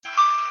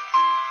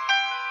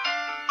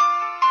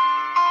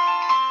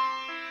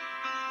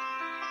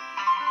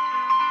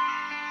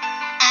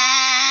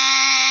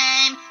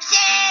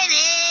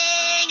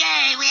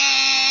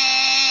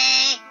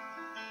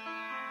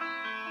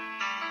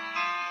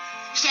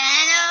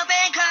an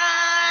open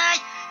card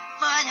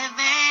for the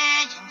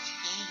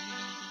emergency.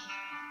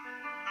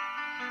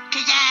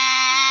 'Cause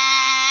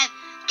I've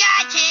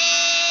got to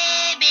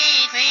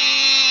be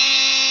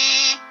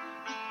free.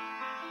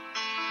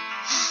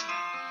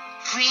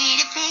 Free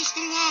to face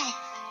the life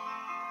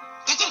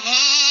that's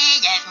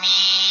ahead of me.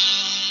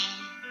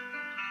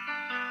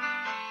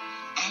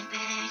 And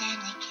burden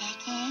the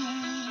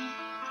curtain,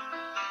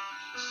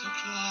 so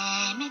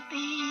climb it be.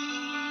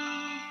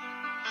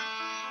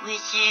 We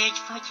search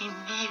for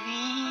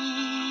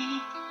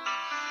Mary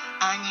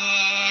on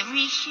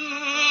every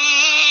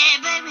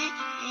ship, but we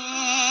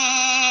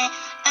can't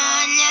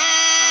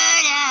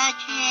unload our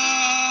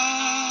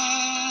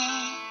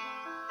train.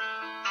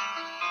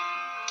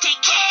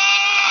 Take care.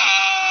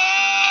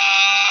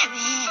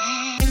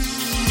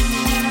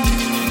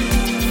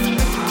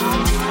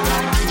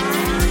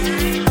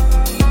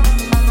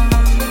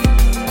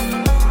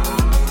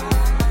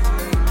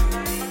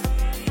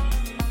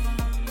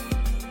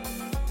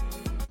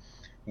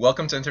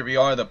 Welcome to Enter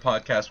VR, the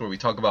podcast where we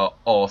talk about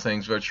all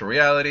things virtual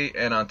reality.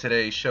 And on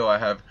today's show, I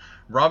have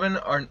Robin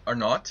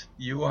Arnott.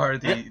 You are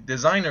the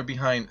designer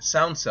behind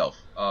SoundSelf.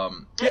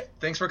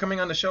 Thanks for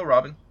coming on the show,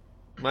 Robin.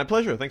 My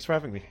pleasure. Thanks for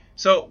having me.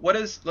 So,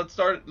 let's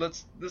start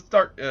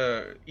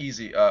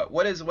easy.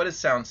 What is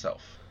SoundSelf?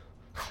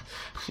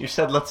 You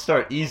said let's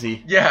start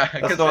easy. Yeah,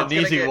 that's not an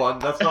easy one.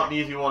 That's not an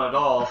easy one at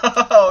all.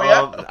 Oh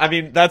yeah. I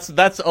mean,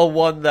 that's a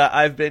one that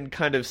I've been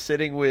kind of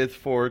sitting with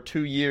for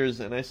 2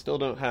 years, and I still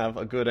don't have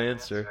a good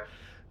answer.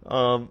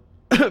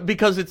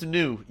 Because it's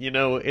new. You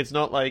know, it's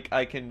not like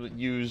I can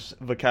use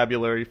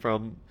vocabulary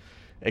from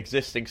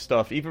existing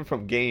stuff, even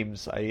from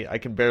games. I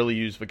can barely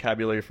use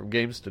vocabulary from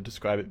games to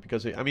describe it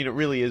because it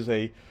really is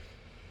a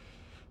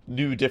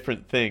new,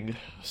 different thing.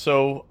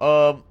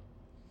 So,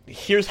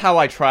 here's how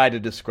I try to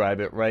describe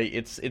it, right?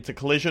 It's a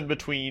collision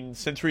between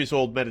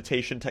centuries-old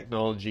meditation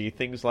technology,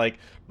 things like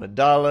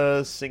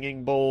mandalas,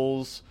 singing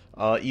bowls,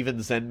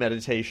 even Zen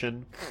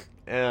meditation,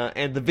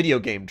 and the video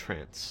game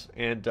trance.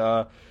 And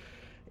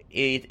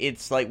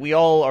it's like we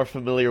all are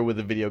familiar with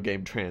the video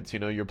game trance. You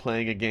know, you're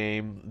playing a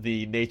game,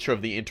 the nature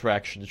of the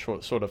interaction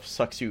sort of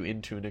sucks you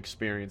into an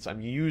experience. I'm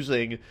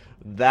using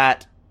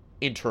that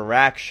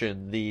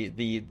interaction, the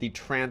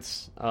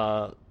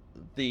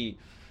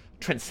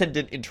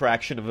transcendent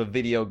interaction of a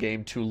video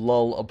game to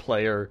lull a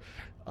player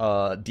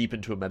deep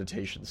into a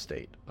meditation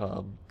state.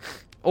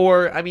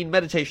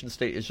 Meditation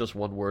state is just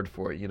one word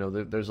for it. You know,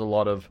 there's a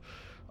lot of...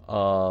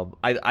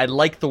 I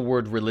like the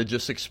word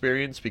religious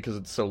experience because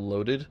it's so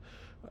loaded.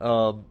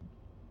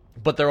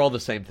 But they're all the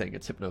same thing.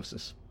 It's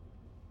hypnosis.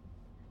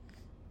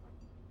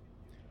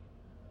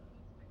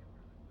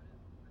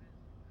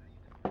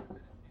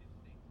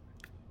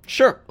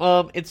 Sure.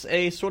 It's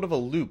a sort of a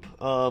loop.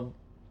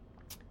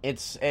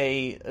 It's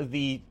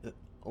the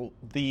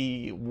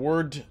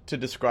word to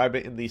describe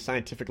it in the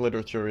scientific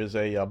literature is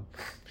a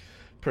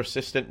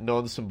persistent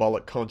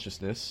non-symbolic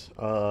consciousness.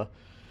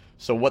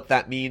 So what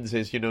that means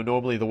is, you know,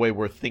 normally the way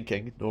we're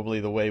thinking, normally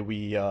the way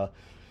we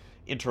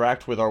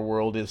interact with our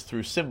world is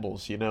through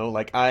symbols. You know,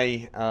 like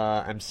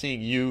I'm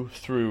seeing you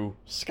through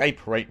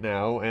Skype right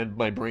now, and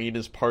my brain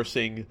is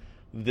parsing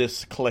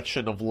this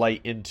collection of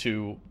light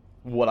into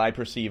what I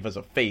perceive as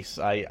a face.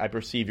 I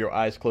perceive your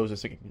eyes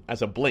closed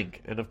as a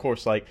blink. And of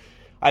course, like,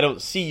 I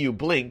don't see you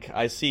blink.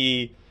 I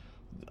see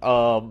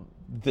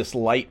this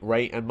light,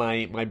 right? And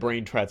my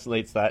brain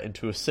translates that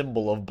into a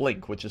symbol of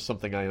blink, which is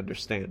something I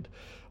understand.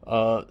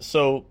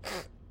 So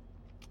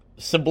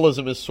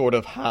symbolism is sort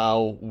of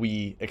how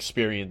we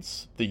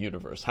experience the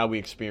universe, how we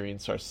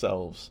experience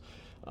ourselves.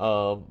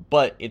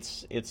 But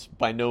it's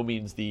by no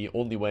means the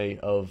only way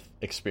of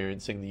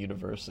experiencing the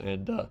universe.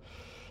 And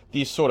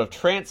these sort of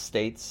trance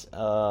states,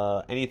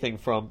 anything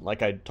from,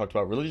 like I talked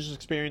about, religious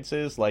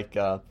experiences, like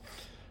one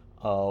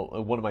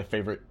of my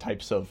favorite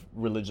types of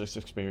religious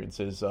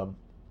experiences,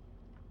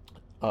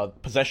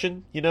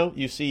 possession. You know,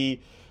 you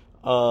see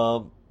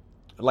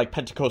like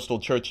Pentecostal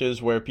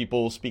churches where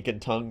people speak in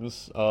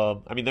tongues.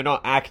 They're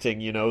not acting,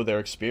 you know, they're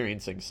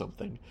experiencing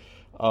something.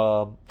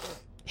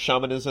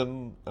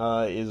 Shamanism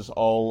is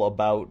all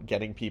about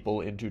getting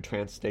people into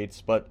trance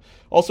states, but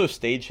also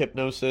stage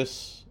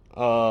hypnosis,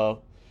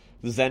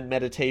 Zen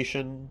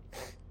meditation.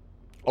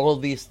 All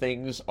of these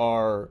things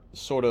are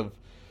sort of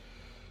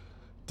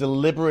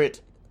deliberate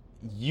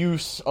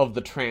use of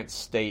the trance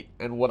state,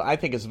 and what I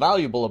think is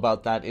valuable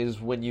about that is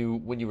when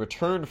you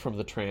return from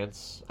the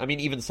trance,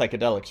 even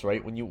psychedelics,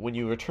 right? When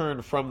you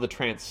return from the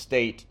trance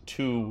state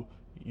to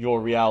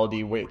your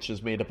reality, which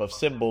is made up of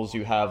symbols,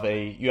 you have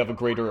a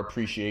greater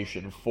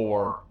appreciation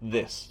for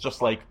this.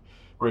 Just like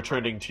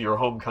returning to your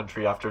home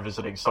country after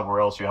visiting somewhere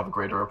else, you have a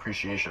greater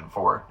appreciation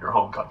for your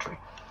home country.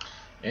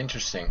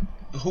 Interesting.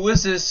 Who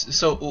is this?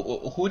 So,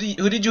 who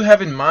did you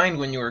have in mind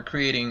when you were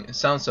creating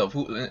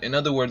SoundSelf? In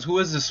other words, who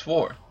is this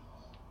for?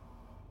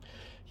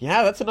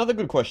 Yeah, that's another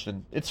good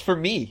question. It's for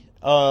me.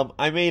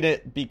 I made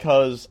it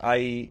because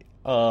I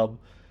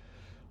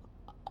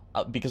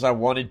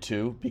wanted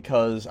to,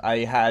 because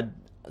I had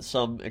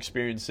some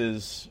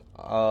experiences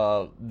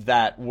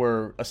that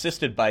were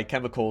assisted by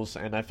chemicals,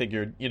 and I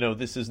figured,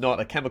 this is not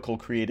a chemical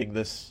creating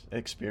this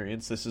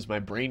experience. This is my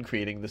brain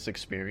creating this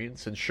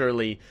experience, and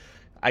surely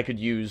I could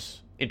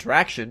use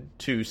interaction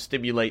to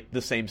stimulate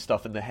the same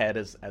stuff in the head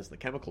as the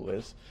chemical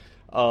is.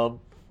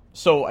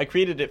 So I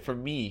created it for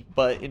me,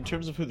 but in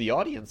terms of who the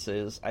audience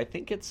is, I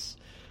think it's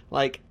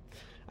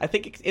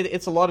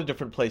it's a lot of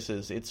different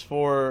places. It's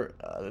for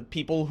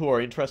people who are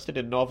interested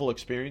in novel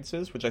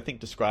experiences, which I think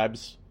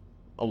describes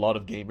a lot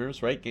of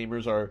gamers, right?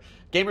 Gamers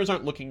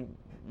aren't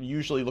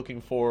usually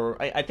looking for.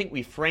 I think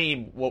we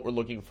frame what we're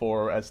looking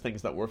for as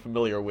things that we're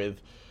familiar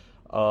with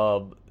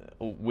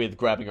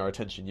grabbing our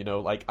attention.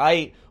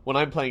 When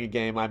I'm playing a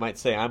game, I might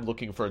say I'm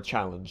looking for a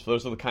challenge.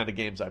 Those are the kind of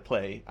games I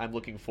play. I'm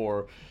looking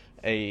for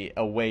a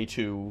way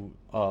to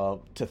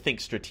think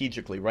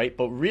strategically, right?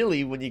 But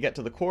really, when you get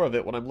to the core of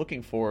it, what I'm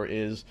looking for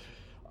is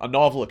a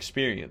novel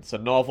experience, a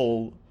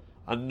novel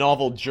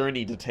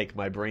journey to take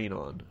my brain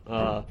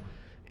on.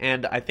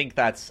 And I think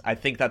that's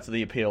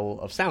the appeal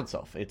of Sound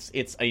Self.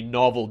 It's a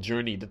novel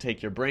journey to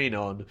take your brain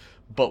on,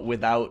 but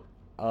without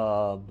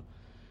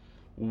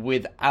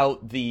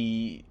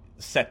the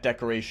set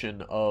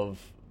decoration of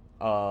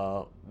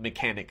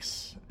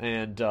mechanics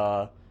and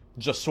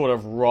just sort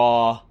of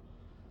raw,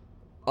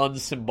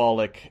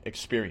 unsymbolic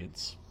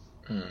experience.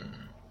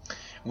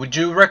 Would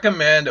you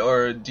recommend,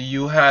 or do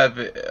you have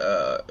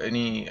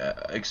any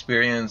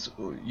experience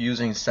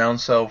using Sound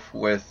Self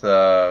with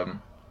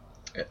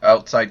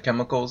outside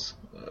chemicals?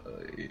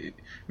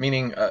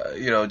 Meaning,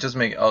 I'll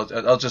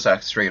just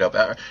ask straight up.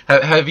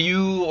 Have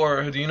you,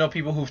 or do you know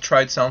people who've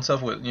tried Sound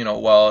Self with,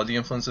 while the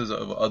influences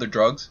of other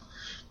drugs?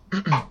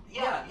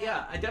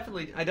 Yeah. I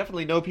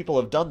definitely know people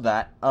have done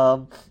that.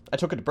 I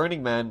took it to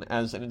Burning Man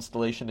as an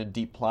installation in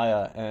Deep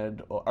Playa,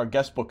 and our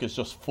guest book is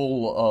just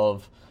full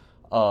of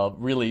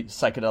really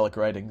psychedelic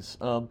writings.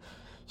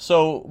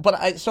 So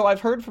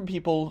I've heard from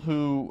people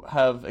who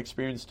have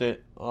experienced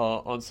it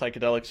on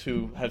psychedelics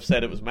who have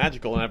said it was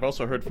magical, and I've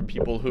also heard from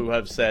people who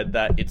have said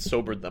that it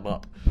sobered them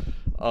up.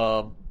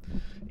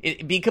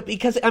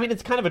 Because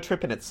it's kind of a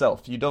trip in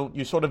itself.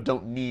 You sort of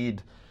don't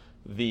need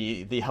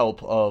the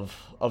help of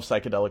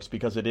psychedelics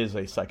because it is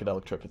a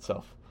psychedelic trip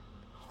itself.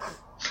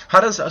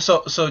 How does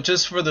so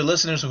just for the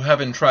listeners who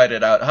haven't tried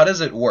it out, how does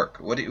it work?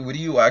 What do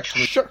you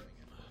actually? Sure.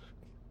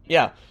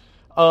 Yeah.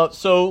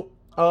 So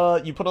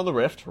you put on the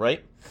Rift,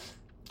 right?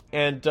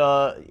 And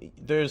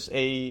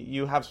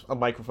you have a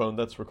microphone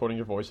that's recording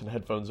your voice and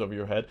headphones over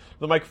your head.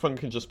 The microphone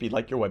can just be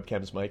like your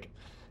webcam's mic,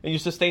 and you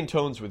sustain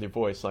tones with your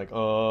voice, like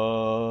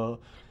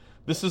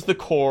this is the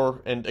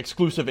core and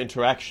exclusive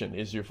interaction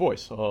is your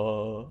voice.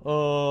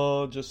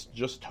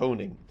 Just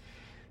toning.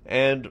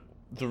 And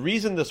the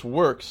reason this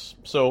works,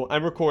 so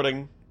I'm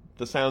recording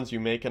the sounds you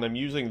make, and I'm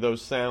using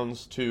those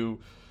sounds to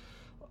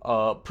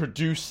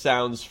produce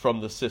sounds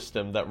from the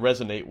system that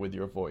resonate with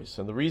your voice.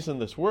 And the reason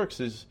this works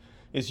is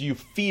you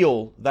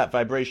feel that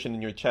vibration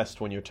in your chest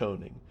when you're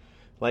toning.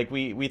 Like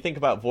we think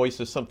about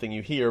voice as something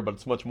you hear, but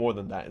it's much more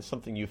than that. It's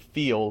something you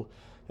feel.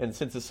 And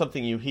since it's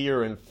something you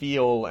hear and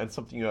feel and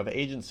something you have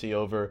agency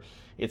over,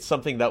 it's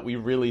something that we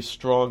really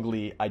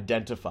strongly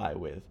identify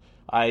with.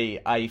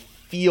 I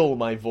feel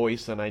my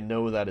voice and I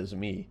know that is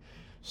me.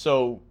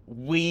 So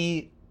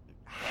we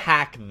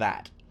hack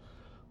that.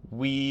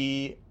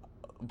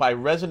 By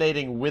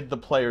resonating with the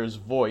player's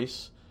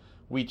voice,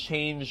 we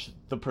change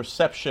the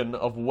perception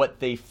of what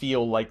they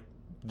feel like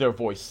their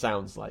voice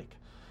sounds like.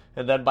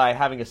 And then by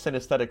having a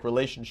synesthetic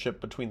relationship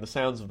between the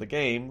sounds of the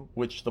game,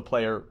 which the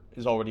player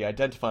is already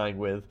identifying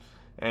with,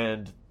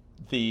 and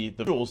the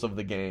rules of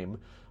the game,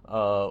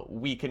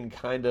 we can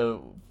kind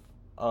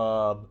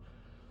of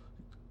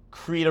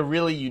create a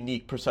really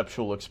unique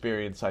perceptual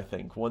experience, I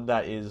think. One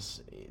that it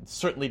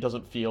certainly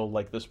doesn't feel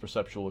like this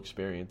perceptual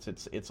experience.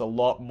 It's a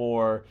lot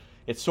more,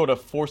 it sort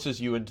of forces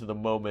you into the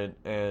moment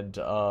and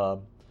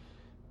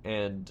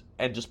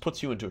just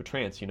puts you into a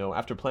trance.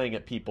 After playing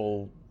it,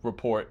 people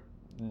report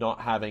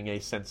not having a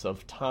sense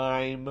of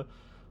time,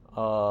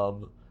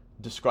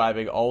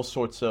 describing all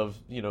sorts of,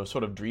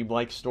 sort of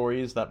dreamlike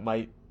stories that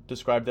might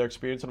describe their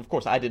experience. And of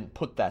course, I didn't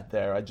put that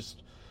there. I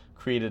just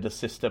created a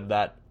system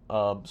that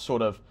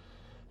sort of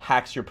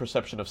hacks your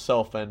perception of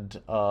self and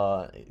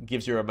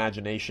gives your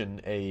imagination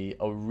a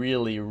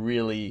really,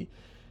 really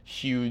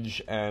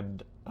huge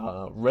and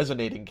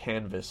resonating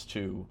canvas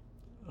to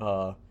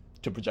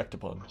project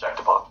upon.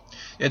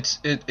 It's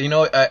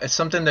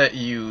something that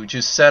you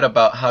just said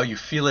about how you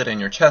feel it in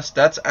your chest.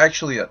 That's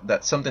actually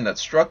that's something that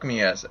struck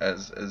me as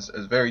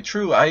very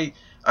true. I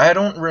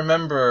don't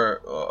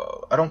remember.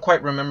 I don't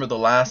quite remember the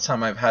last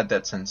time I've had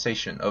that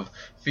sensation of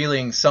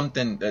feeling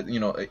something that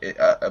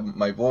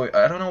my voice.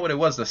 I don't know what it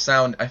was. The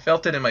sound. I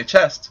felt it in my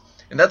chest,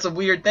 and that's a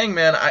weird thing,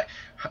 man.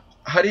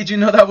 How did you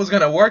know that was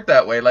gonna work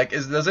that way? Like,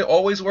 does it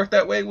always work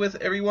that way with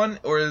everyone,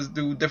 or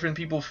do different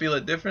people feel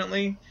it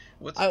differently?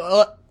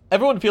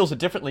 Everyone feels it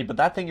differently, but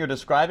that thing you're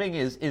describing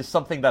is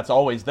something that's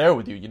always there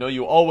with you.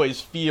 You always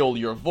feel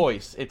your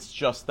voice. It's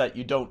just that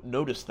you don't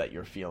notice that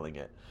you're feeling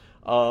it.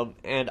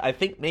 And I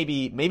think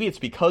maybe it's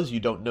because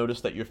you don't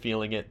notice that you're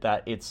feeling it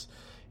that it's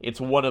it's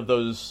one of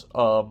those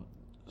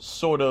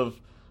sort of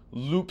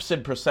loops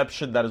in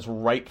perception that is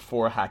ripe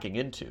for hacking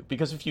into.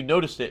 Because if you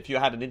noticed it, if you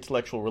had an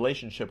intellectual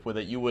relationship with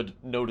it, you would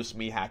notice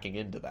me hacking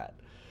into that.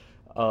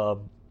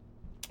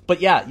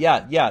 But yeah.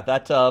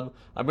 That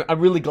I'm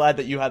really glad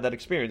that you had that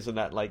experience, and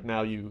that like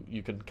now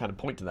you can kind of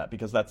point to that,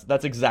 because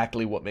that's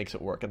exactly what makes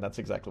it work, and that's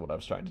exactly what I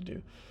was trying to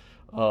do.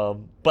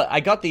 But I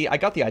got the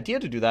idea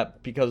to do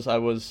that because I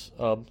was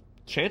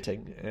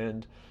chanting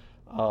and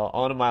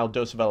on a mild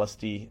dose of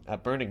LSD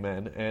at Burning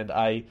Man, and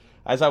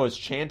as I was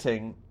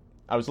chanting,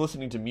 I was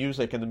listening to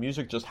music, and the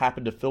music just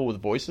happened to fill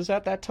with voices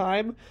at that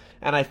time,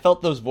 and I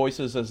felt those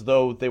voices as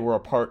though they were a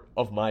part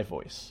of my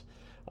voice.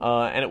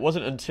 And it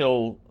wasn't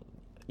until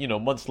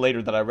months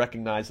later that I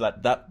recognized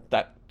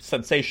that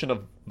sensation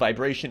of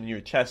vibration in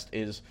your chest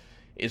is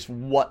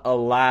what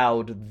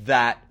allowed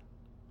that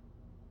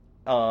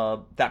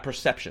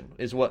perception,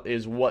 is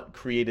what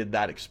created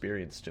that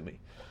experience to me.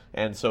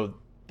 And so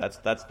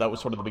that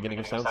was sort of the beginning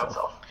of Sound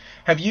Self.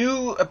 Have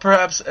you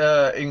perhaps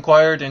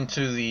inquired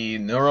into the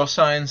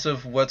neuroscience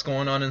of what's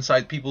going on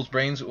inside people's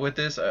brains with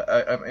this?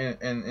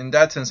 In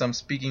that sense, I'm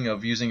speaking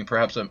of using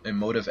perhaps a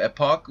Emotive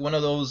Epoch, one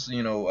of those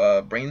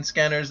brain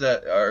scanners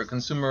that are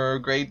consumer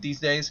grade these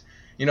days.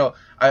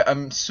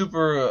 I'm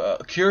super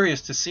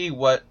curious to see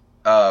what,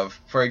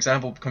 for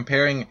example,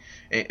 comparing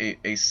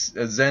a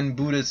Zen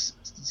Buddhist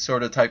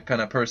sort of type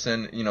kind of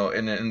person,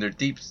 in their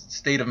deep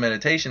state of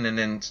meditation, and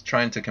then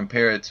trying to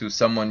compare it to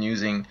someone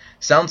using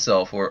Sound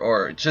Self,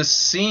 or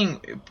just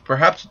seeing,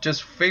 perhaps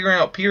just figuring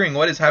out, peering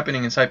what is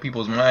happening inside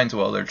people's minds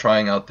while they're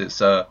trying out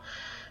this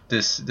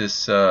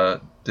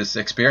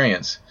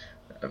experience.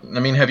 I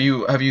mean, have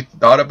you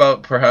thought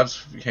about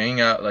perhaps hanging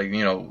out, like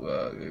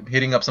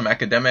hitting up some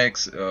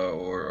academics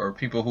or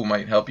people who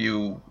might help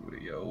you,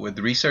 with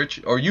research,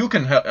 or you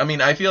can help? I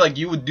mean, I feel like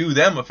you would do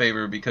them a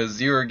favor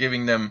because you're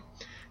giving them,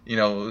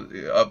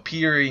 a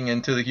peering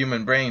into the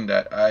human brain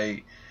that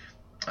I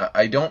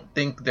don't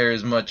think there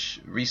is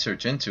much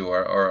research into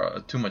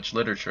or too much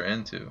literature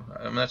into.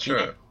 I'm not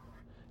sure.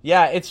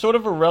 Yeah, it's sort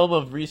of a realm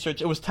of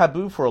research. It was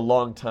taboo for a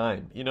long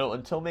time,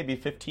 until maybe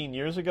 15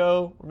 years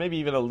ago, or maybe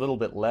even a little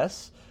bit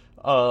less.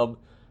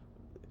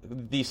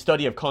 The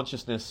study of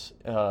consciousness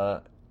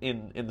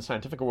in the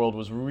scientific world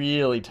was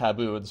really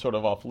taboo and sort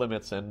of off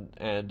limits,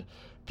 and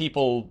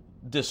people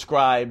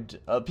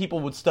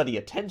would study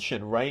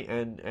attention, right?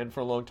 And for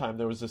a long time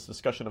there was this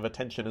discussion of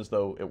attention as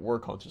though it were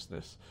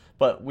consciousness.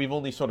 But we've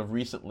only sort of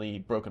recently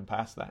broken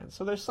past that. And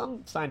so there's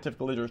some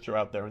scientific literature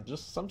out there and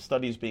just some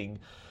studies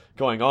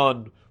going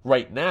on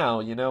right now,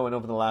 and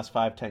over the last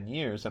 5-10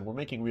 years, and we're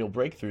making real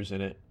breakthroughs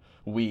in it.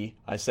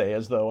 I say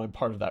as though I'm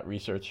part of that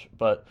research,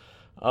 but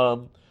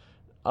I've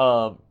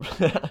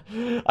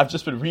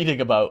just been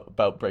reading about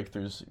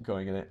breakthroughs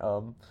going in it.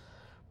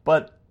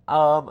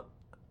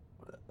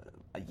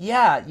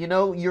 Yeah,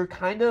 you're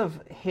kind of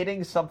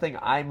hitting something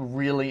I'm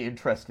really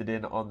interested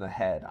in on the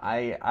head.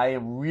 I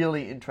am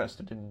really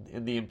interested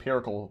in the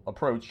empirical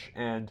approach,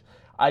 and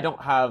I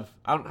don't have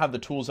the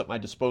tools at my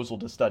disposal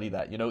to study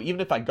that. Even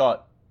if I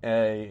got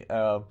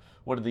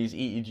one of these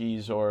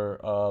EEGs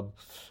or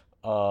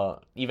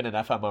even an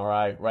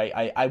fMRI,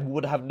 right? I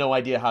would have no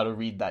idea how to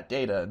read that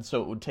data, and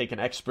so it would take an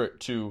expert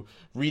to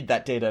read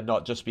that data and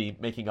not just be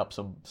making up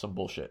some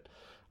bullshit.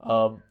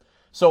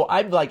 So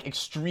I'm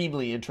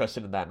extremely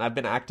interested in that, and I've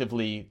been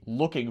actively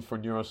looking for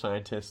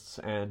neuroscientists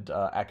and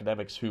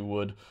academics who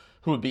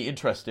would be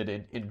interested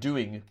in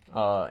doing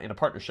in a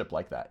partnership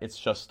like that. It's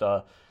just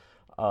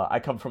I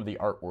come from the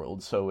art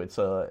world, so it's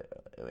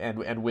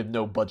and with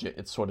no budget,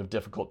 it's sort of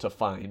difficult to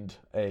find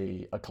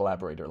a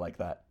collaborator like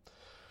that.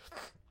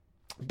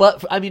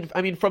 But I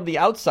mean, from the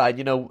outside,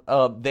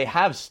 they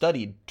have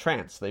studied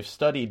trance, they've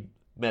studied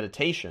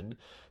meditation,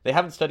 they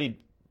haven't studied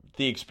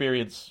the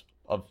experience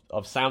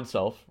of Sound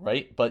Self,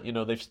 right? But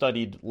they've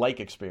studied like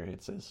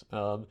experiences,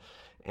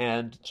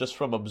 and just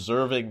from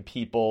observing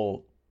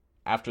people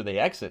after they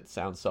exit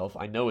Sound Self,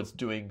 I know it's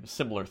doing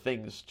similar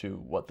things to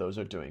what those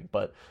are doing.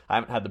 But I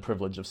haven't had the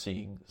privilege of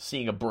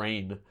seeing a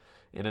brain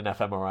in an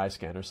fMRI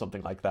scan or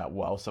something like that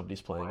while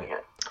somebody's playing it.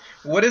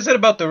 What is it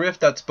about the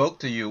Rift that spoke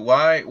to you?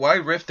 Why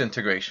Rift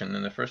integration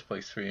in the first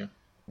place for you?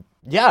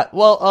 Yeah,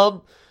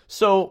 well,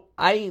 so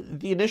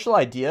the initial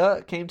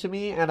idea came to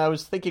me, and I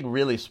was thinking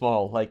really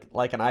small,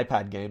 like an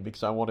iPad game,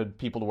 because I wanted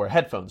people to wear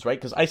headphones, right?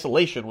 Because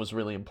isolation was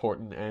really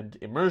important and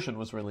immersion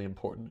was really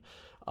important.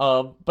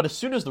 But as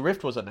soon as the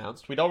Rift was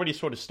announced, we'd already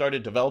sort of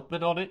started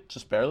development on it,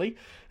 just barely.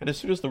 And as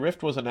soon as the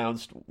Rift was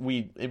announced,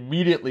 we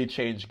immediately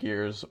changed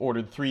gears,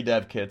 ordered 3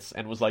 dev kits,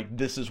 and was like,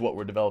 this is what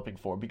we're developing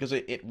for, because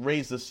it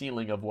raised the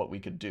ceiling of what we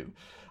could do.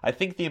 I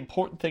think the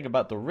important thing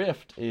about the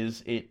Rift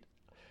is it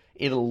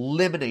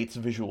eliminates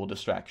visual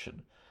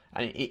distraction.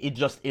 It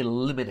just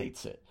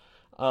eliminates it.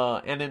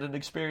 And in an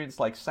experience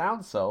like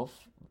Sound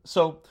Self,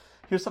 so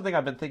here's something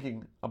I've been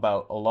thinking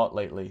about a lot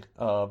lately,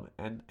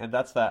 and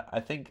that's that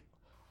I think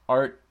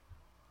art.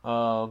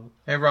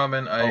 Hey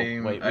Robin,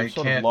 I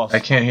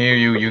can't hear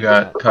you. You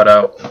got cut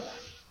out.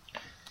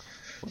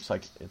 Looks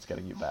like it's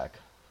getting you back.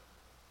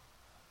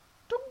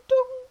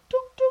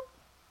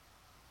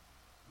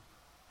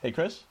 Hey,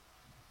 Chris?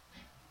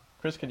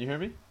 Chris, can you hear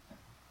me?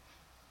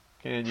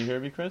 Can you hear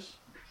me, Chris?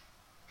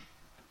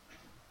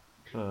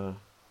 Let's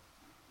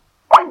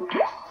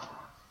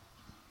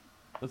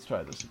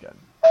try this again.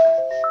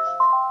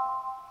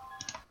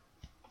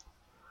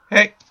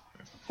 Hey.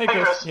 Hey,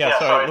 Chris. Yeah,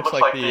 sorry. It looks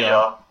like we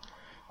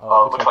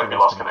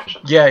lost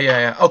connection.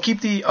 Yeah.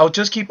 I'll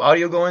just keep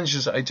audio going,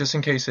 just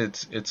in case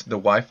it's the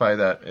Wi-Fi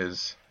that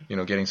is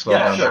getting slowed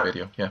down sure. the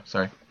video. Yeah,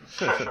 sorry.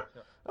 Sure.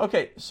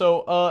 Okay,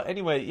 so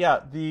anyway,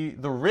 yeah, the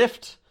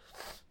Rift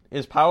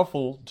is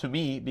powerful to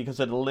me because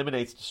it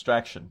eliminates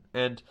distraction,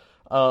 and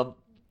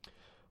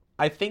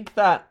I think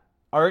that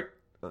art,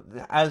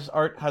 as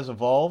art has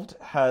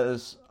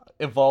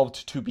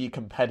evolved to be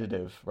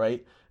competitive,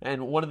 right?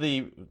 And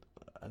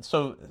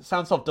so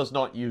SoundSelf does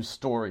not use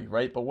story,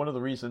 right? But one of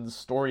the reasons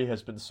story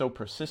has been so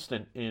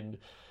persistent in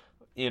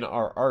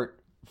our art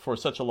for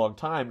such a long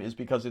time is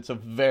because it's a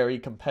very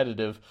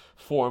competitive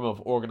form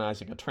of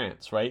organizing a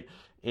trance, right?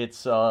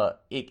 It's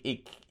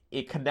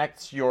it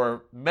connects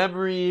your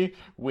memory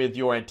with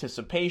your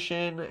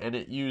anticipation, and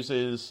it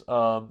uses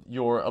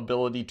your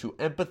ability to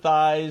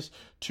empathize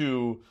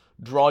to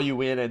draw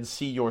you in and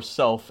see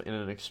yourself in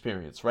an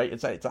experience, right?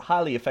 It's a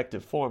highly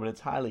effective form, and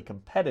it's highly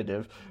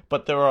competitive,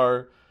 but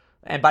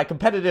and by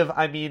competitive,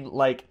 I mean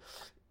like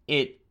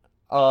it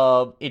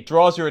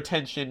draws your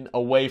attention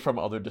away from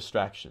other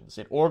distractions.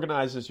 It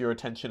organizes your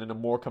attention in a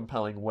more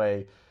compelling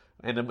way,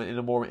 and in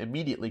a more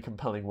immediately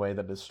compelling way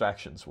than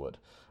distractions would.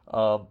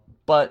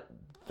 But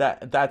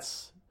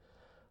that's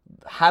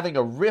having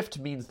a Rift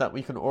means that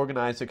we can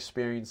organize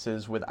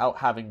experiences without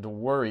having to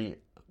worry,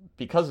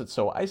 because it's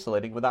so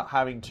isolating, without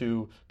having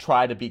to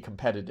try to be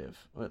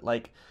competitive.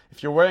 Like,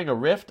 if you're wearing a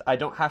Rift, I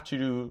don't have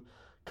to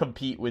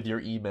compete with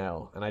your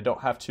email, and I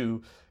don't have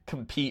to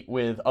compete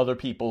with other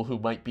people who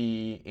might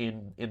be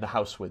in the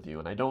house with you,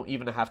 and I don't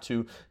even have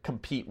to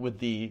compete with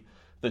the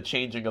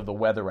changing of the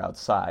weather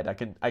outside.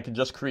 I can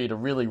just create a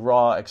really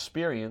raw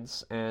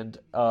experience, and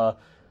a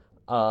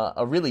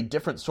really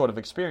different sort of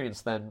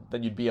experience than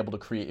you'd be able to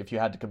create if you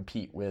had to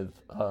compete with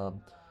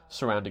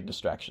surrounding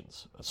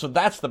distractions. So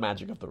that's the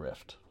magic of the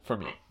Rift for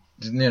me.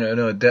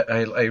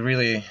 I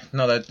really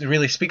that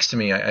really speaks to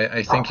me.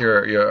 I think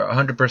you're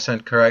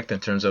 100% correct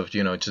in terms of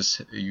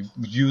just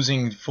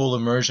using full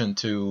immersion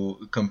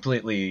to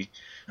completely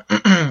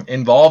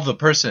involve the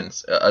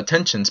person's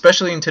attention,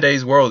 especially in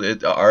today's world.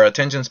 Our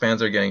attention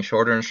spans are getting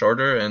shorter and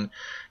shorter, and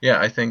yeah,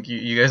 I think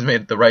you guys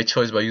made the right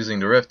choice by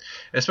using the Rift,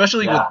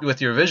 especially with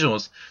your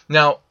visuals.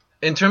 Now,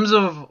 in terms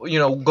of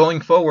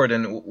going forward,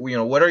 and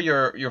what are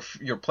your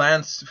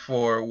plans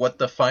for what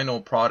the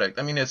final product?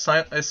 I mean, is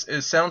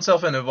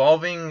SoundSelf an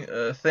evolving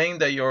thing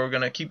that you're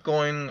gonna keep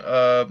going?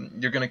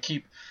 You're gonna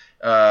keep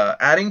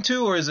adding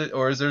to, or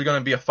is there gonna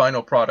be a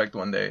final product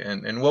one day?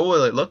 And what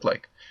will it look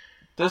like?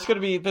 There's gonna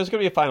be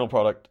a final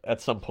product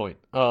at some point.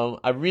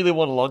 I really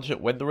want to launch it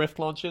when the Rift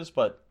launches,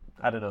 but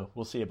I don't know.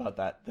 We'll see about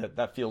that.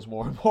 That feels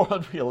more and more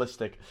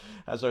unrealistic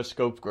as our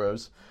scope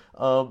grows.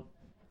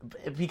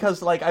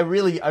 Because like I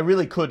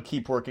really could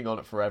keep working on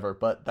it forever,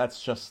 but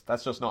that's just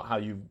not how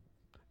you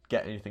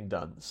get anything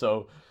done.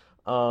 So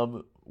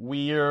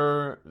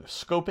we're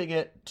scoping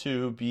it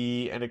to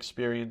be an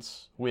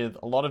experience with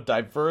a lot of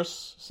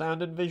diverse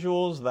sound and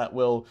visuals that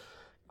will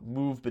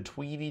move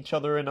between each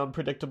other in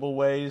unpredictable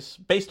ways,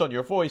 based on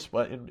your voice,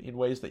 but in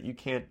ways that you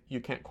can't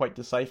quite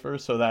decipher,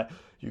 so that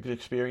you can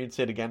experience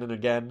it again and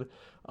again.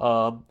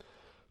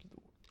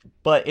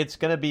 But it's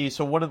going to be,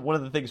 so one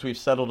of the things we've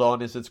settled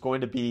on is it's going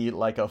to be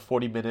like a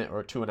 40-minute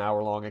or to an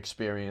hour-long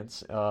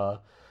experience. We're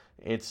not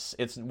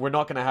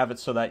going to have it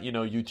so that,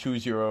 you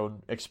choose your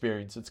own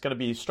experience. It's going to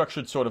be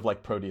structured sort of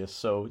like Proteus.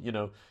 So,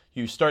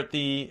 you start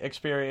the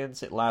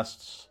experience, it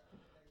lasts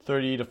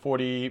 30 to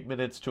 40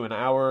 minutes to an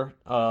hour,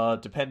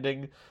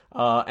 depending,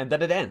 and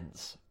then it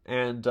ends.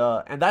 And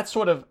that's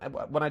sort of,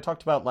 when I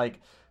talked about like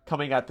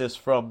coming at this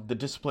from the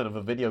discipline of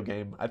a video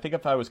game, I think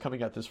if I was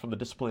coming at this from the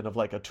discipline of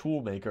like a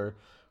tool maker,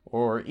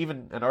 or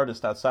even an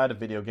artist outside of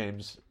video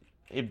games,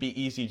 it'd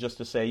be easy just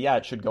to say, yeah,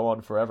 it should go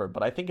on forever.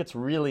 But I think it's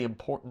really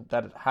important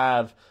that it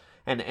have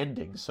an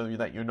ending, so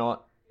that you're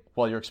not,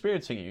 while you're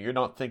experiencing it, you're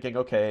not thinking,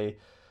 okay,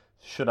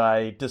 should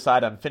I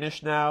decide I'm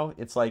finished now?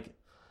 It's like,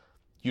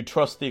 you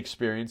trust the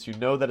experience, you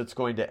know that it's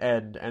going to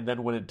end, and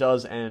then when it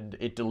does end,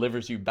 it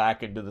delivers you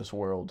back into this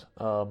world.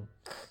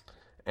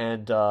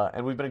 And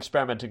we've been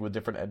experimenting with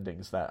different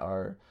endings that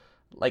are,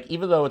 like,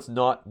 even though it's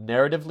not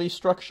narratively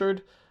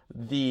structured,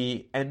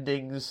 the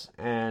endings,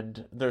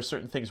 and there are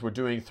certain things we're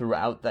doing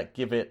throughout that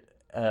give it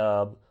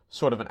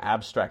sort of an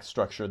abstract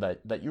structure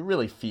that you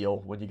really feel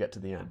when you get to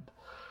the end.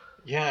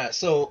 Yeah,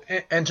 so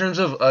in terms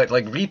of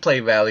like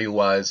replay value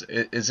wise,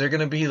 is there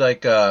going to be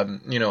like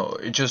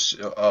just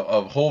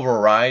a whole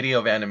variety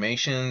of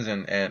animations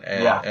and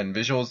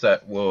visuals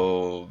that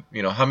will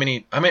how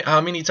many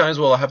times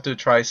will I have to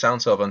try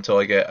SoundSelf until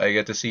I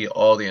get to see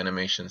all the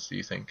animations, do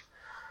you think?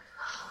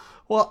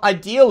 Well,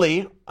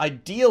 ideally,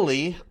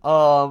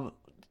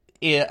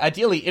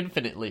 ideally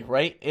infinitely,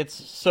 right?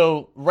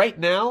 Right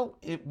now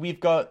we've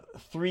got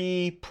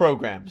 3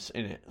 programs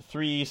in it,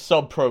 3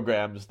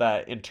 sub-programs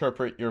that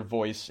interpret your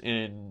voice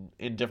in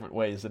different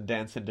ways and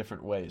dance in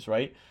different ways,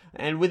 right?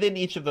 And within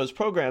each of those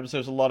programs,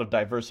 there's a lot of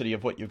diversity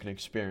of what you can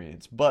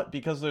experience. But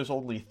because there's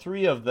only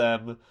 3 of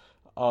them,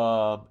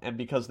 and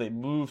because they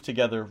move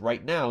together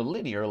right now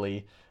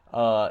linearly,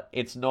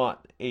 it's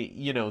not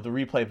the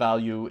replay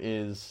value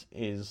is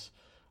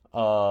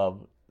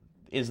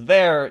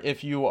there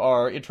if you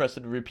are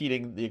interested in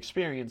repeating the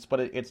experience, but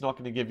it's not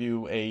going to give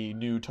you a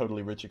new,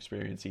 totally rich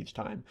experience each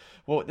time.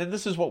 Well, and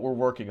this is what we're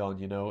working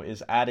on,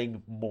 is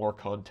adding more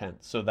content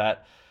so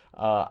that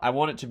I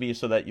want it to be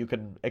so that you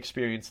can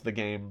experience the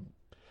game,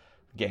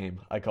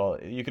 I call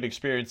it. You can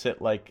experience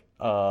it like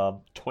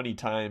 20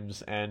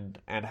 times and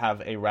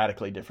have a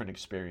radically different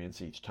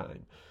experience each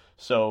time.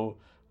 So,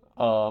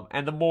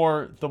 and the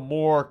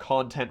more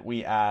content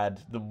we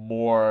add, the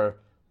more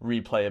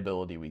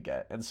replayability we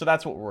get, and so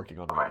that's what we're working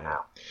on right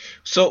now.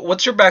 So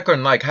what's your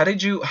background like?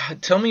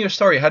 Tell me your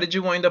story. How did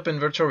you wind up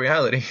in virtual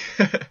reality?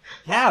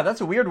 Yeah,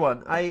 that's a weird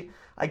one. I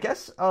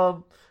guess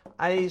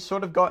I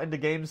sort of got into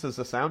games as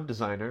a sound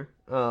designer,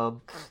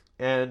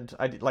 and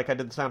I did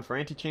the sound for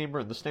Antichamber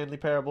and the Stanley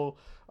Parable,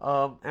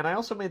 and I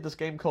also made this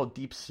game called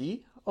Deep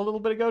Sea a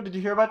little bit ago. Did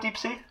you hear about Deep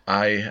Sea?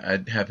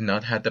 I have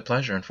not had the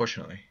pleasure,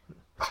 unfortunately.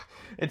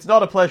 It's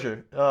not a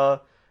pleasure.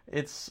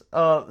 Deep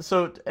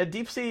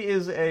Sea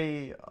is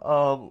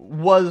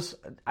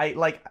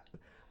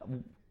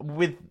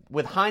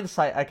with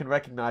hindsight I can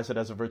recognize it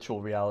as a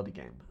virtual reality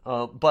game.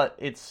 But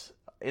it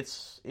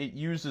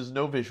uses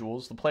no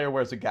visuals. The player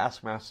wears a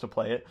gas mask to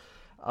play it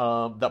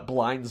that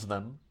blinds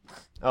them.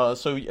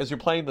 So as you're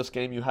playing this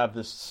game, you have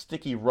this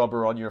sticky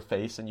rubber on your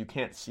face and you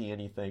can't see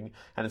anything,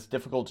 and it's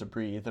difficult to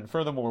breathe. And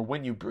furthermore,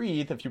 when you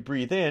breathe, if you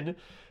breathe in,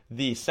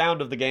 the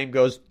sound of the game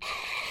goes.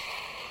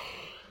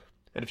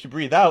 And if you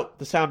breathe out,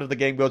 the sound of the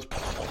game goes.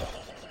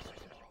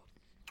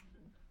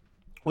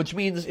 Which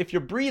means if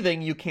you're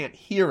breathing, you can't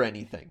hear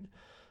anything.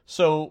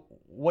 So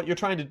what you're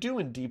trying to do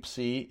in Deep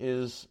Sea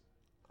is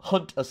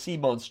hunt a sea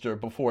monster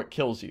before it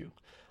kills you.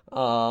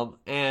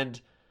 And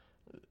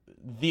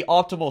the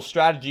optimal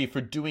strategy for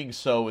doing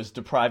so is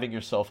depriving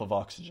yourself of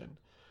oxygen.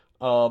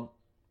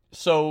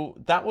 So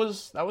that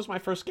was my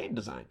first game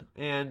design.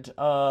 And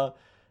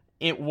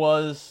it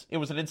was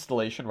an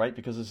installation, right?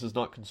 Because this is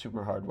not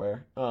consumer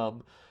hardware.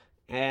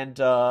 And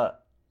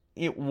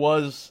it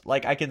was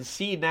like I can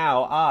see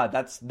now.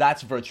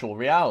 That's virtual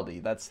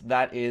reality.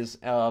 That is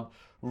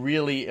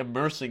really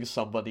immersing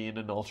somebody in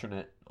an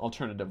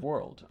alternative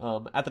world.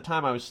 At the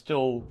time, I was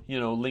still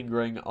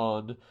lingering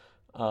on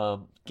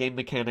game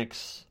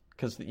mechanics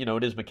because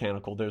it is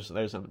mechanical. There's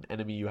an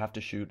enemy you have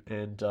to shoot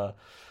and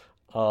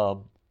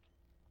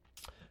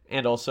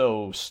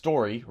also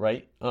story,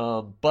 right?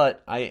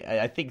 But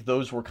I think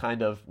those were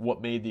kind of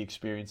what made the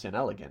experience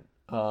inelegant.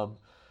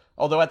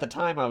 Although at the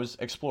time I was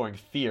exploring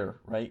fear,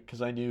 right?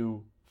 Because I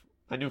knew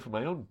from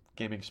my own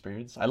gaming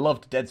experience, I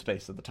loved Dead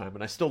Space at the time,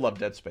 and I still love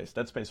Dead Space.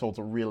 Dead Space holds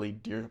a really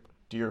dear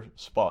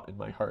spot in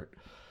my heart.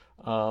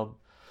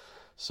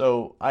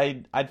 So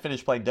I'd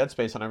finished playing Dead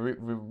Space, and I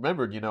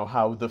remembered,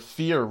 how the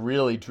fear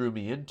really drew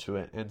me into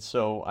it, and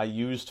so I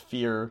used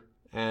fear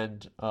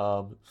and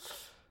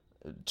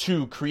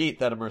to create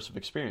that immersive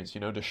experience,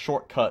 to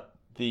shortcut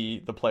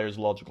the player's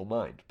logical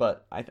mind.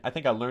 But I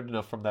think I learned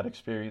enough from that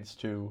experience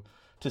to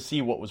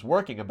see what was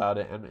working about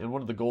it, and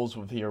one of the goals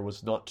with here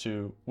was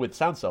with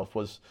SoundSelf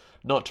was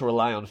not to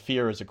rely on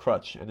fear as a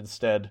crutch, and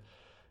instead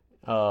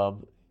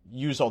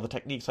use all the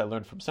techniques I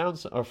learned from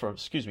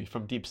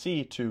Deep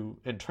Sea to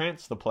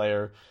entrance the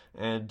player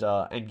and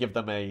give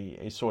them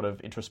a sort of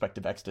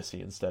introspective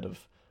ecstasy instead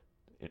of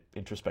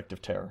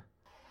introspective terror.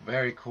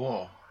 Very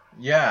cool.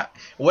 Yeah.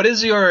 A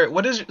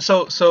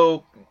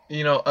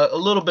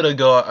little bit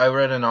ago I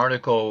read an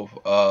article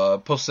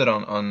posted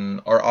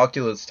on our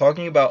Oculus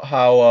talking about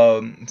how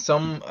I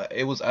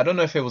don't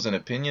know if it was an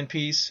opinion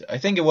piece. I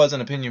think it was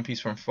an opinion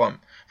piece from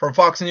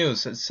Fox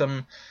News.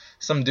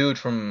 Some dude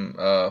from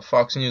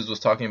Fox News was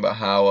talking about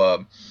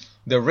how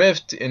the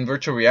Rift in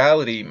virtual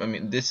reality, I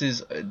mean, this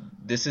is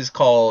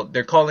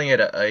they're calling it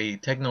a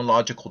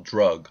technological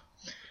drug.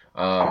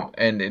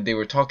 And they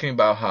were talking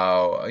about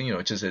how,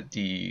 just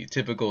the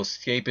typical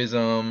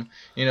escapism,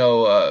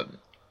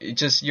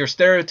 just your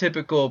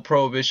stereotypical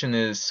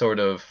prohibitionist sort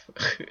of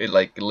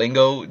like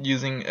lingo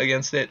using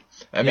against it.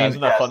 I mean,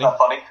 isn't that funny?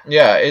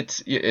 Yeah,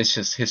 it's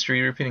just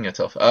history repeating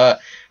itself. Do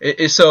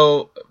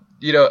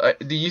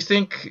you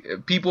think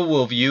people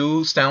will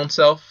view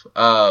SoundSelf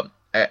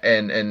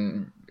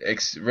and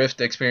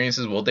Rift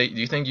experiences? Do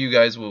you think you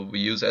guys will be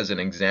used as an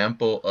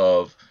example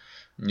of,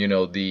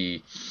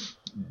 the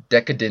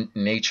decadent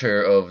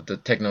nature of the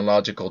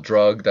technological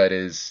drug that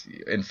is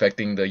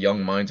infecting the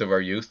young minds of our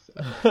youth?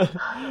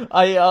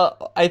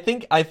 I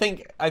think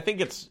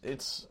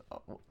it's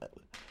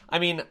I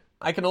mean,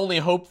 I can only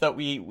hope that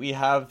we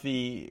have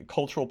the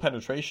cultural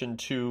penetration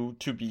to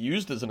be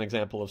used as an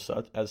example of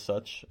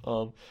such.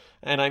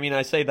 And I mean,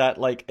 I say that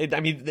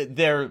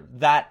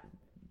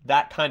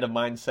that kind of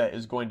mindset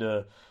is going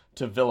to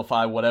to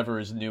vilify whatever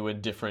is new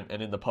and different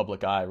and in the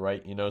public eye,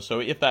 right? So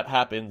if that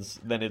happens,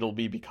 then it'll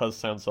be because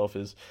Sound Self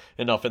is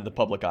enough in the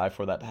public eye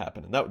for that to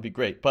happen, and that would be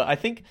great. But I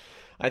think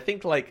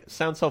like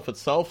Sound Self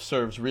itself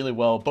serves really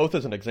well, both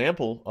as an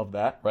example of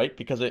that, right?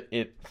 Because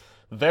it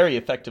very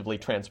effectively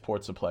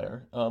transports a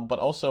player, but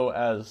also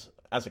as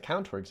a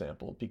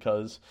counterexample,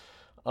 because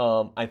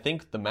I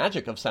think the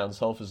magic of Sound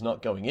Self is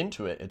not going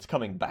into it; it's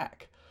coming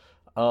back.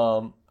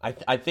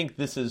 I think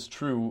this is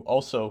true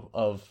also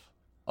of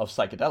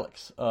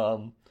psychedelics.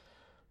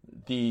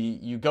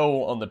 You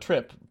go on the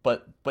trip,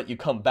 but you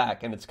come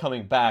back, and it's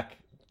coming back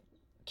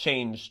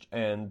changed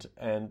and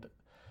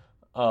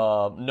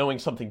knowing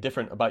something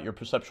different about your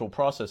perceptual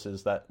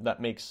processes that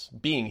makes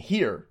being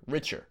here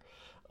richer.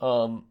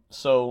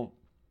 So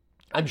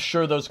I'm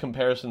sure those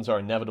comparisons are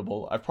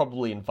inevitable. I've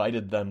probably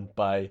invited them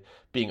by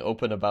being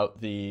open about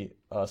the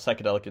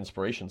psychedelic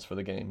inspirations for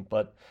the game,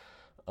 but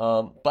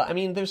I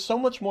mean, there's so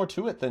much more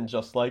to it than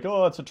just like,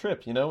 oh, it's a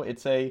trip.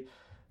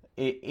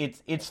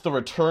 It's the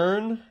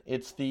return.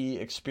 It's the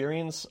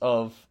experience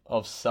of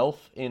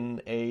self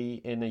in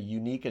a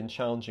unique and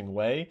challenging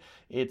way.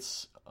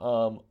 It's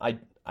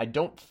I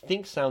don't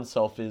think Sound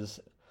Self is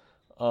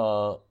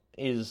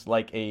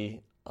like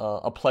a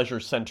pleasure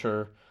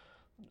center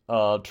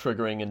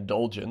triggering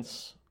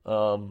indulgence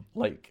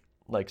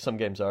like some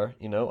games are.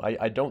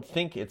 I don't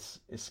think it's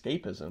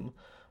escapism.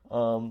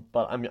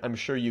 But I'm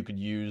sure you could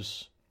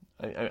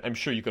I'm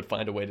sure you could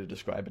find a way to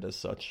describe it as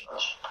such.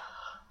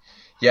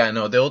 Yeah,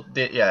 no,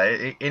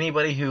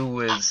 anybody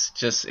who is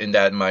just in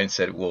that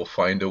mindset will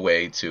find a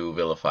way to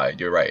vilify it.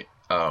 You're right.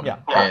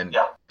 And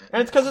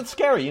it's because it's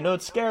scary.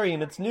 It's scary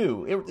and it's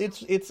new.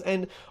 It's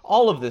and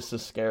all of this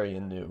is scary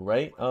and new,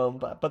 right?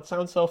 But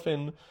Sound Self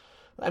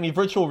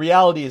virtual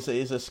reality is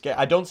a scare.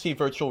 I don't see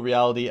virtual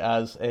reality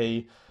as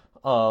a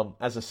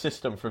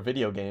system for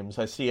video games.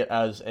 I see it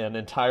as an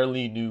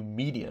entirely new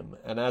medium,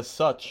 and as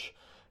such,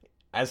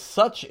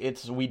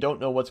 we don't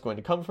know what's going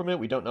to come from it.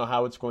 We don't know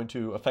how it's going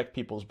to affect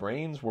people's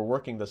brains. We're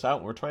working this out,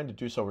 and we're trying to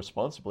do so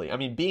responsibly. I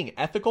mean, being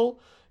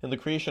ethical in the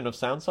creation of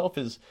Sound Self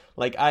is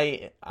like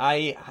I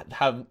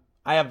have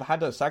had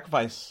to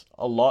sacrifice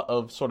a lot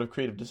of sort of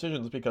creative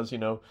decisions because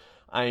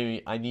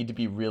I need to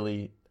be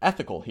really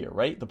ethical here,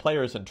 right? The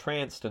player is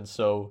entranced, and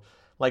so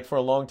like for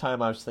a long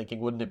time I was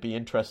thinking, wouldn't it be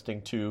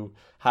interesting to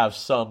have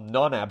some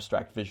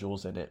non-abstract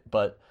visuals in it?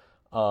 But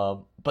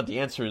the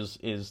answer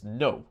is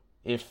no.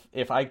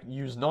 If I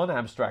use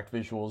non-abstract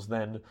visuals,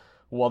 then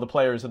while the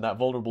player is in that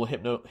vulnerable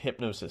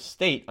hypnosis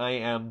state, I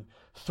am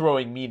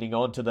throwing meaning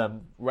onto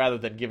them rather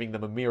than giving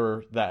them a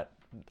mirror that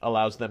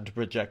allows them to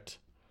project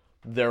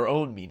their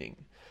own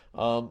meaning.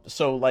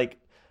 So like,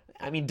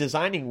 I mean,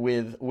 designing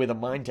with a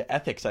mind to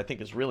ethics, I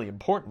think, is really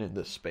important in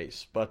this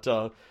space. But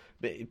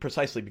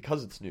precisely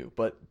because it's new.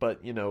 But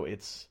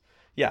it's.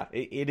 Yeah,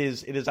 it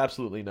is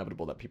absolutely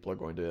inevitable that people are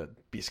going to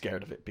be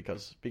scared of it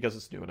because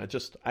it's new, and I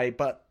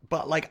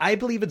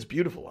believe it's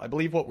beautiful. I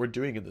believe what we're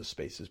doing in this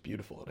space is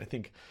beautiful, and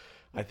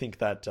I think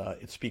that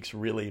it speaks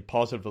really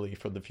positively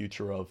for the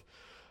future of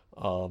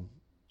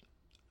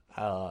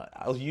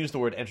I'll use the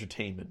word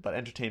entertainment, but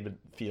entertainment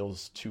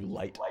feels too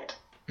light.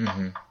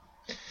 Mm-hmm.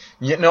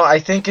 Yeah, no, I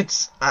think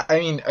it's. I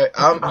mean,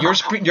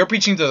 you're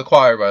preaching to the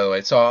choir, by the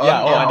way. So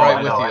I'm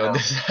right with you on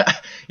this.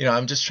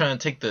 I'm just trying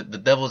to take the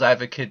devil's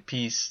advocate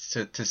piece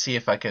to see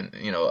if I can,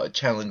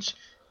 challenge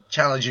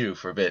you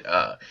for a bit.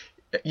 I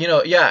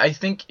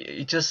think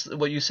just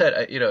what you said,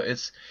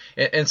 it's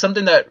and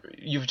something that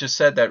you've just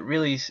said that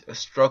really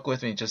struck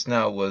with me just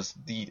now was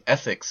the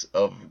ethics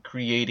of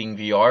creating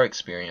VR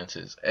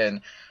experiences,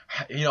 and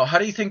how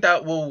do you think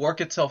that will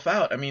work itself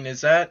out? I mean,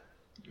 is that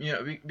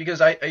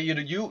because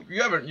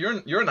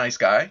you're a nice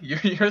guy.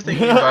 You're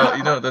thinking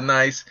about the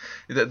nice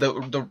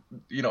the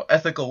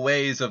ethical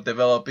ways of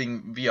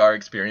developing VR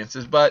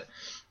experiences, but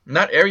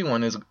not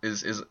everyone is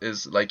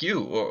like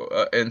you,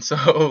 and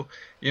so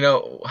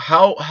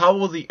how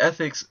will the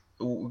ethics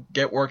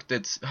get worked?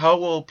 How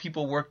will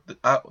people work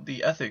out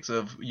the ethics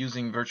of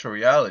using virtual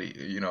reality?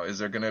 Is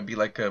there going to be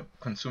like a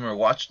consumer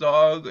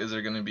watchdog? Is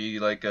there going to be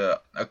like a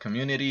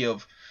community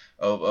of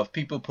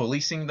people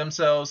policing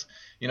themselves?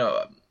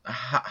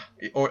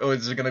 Or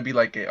is it going to be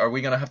like, are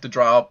we going to have to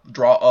draw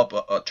up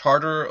a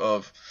charter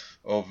of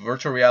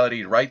virtual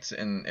reality rights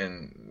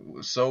and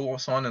so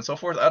on and so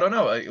forth? I don't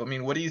know. I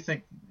mean, what do you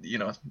think?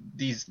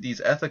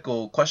 These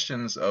ethical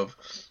questions of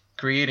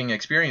creating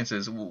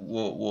experiences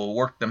will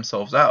work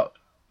themselves out.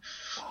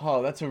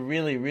 Oh, that's a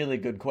really, really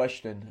good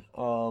question.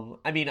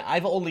 I mean,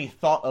 I've only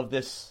thought of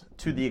this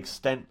to the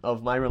extent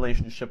of my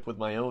relationship with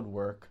my own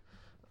work,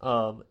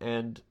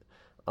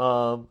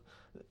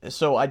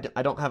 so I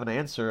don't have an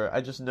answer.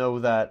 I just know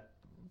that,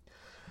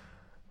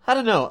 I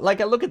don't know,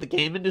 like I look at the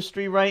game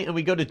industry, right, and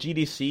we go to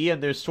GDC,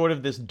 and there's sort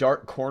of this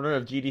dark corner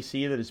of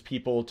GDC that is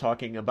people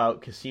talking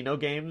about casino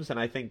games, and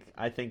I think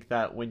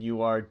that when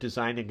you are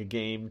designing a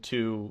game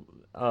to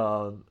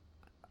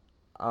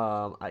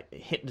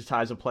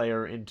hypnotize a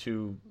player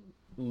into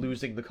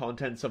losing the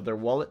contents of their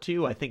wallet to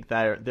you, I think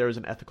that there's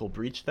an ethical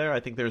breach there. I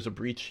think there's a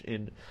breach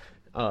in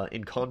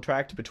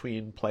contract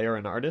between player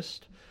and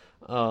artist.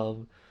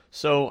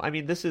 So I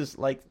mean, this is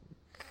like,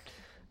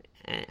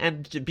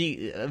 and to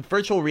be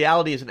virtual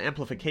reality is an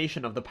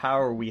amplification of the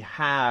power we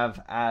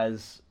have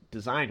as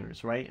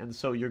designers, right? And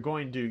so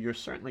you're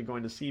certainly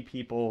going to see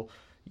people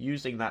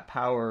using that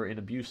power in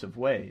abusive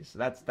ways.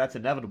 That's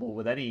inevitable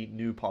with any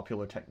new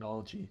popular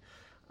technology.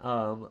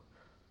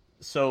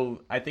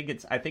 So I think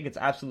it's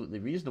absolutely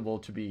reasonable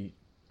to be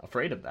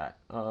afraid of that.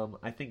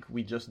 I think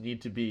we just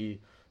need to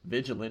be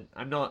vigilant.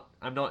 I'm not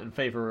in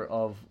favor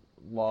of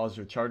laws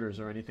or charters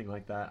or anything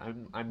like that.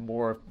 I'm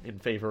more in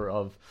favor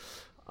of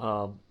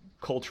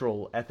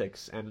cultural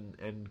ethics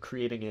and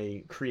creating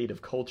a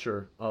creative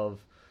culture of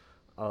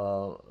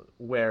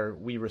where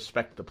we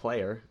respect the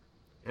player,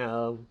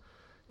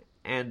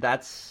 and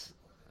that's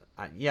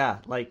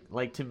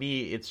like to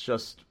me, it's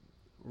just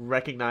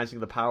recognizing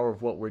the power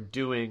of what we're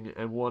doing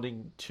and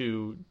wanting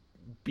to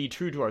be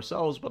true to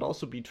ourselves, but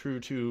also be true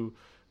to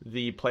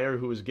the player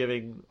who is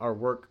giving our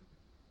work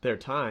their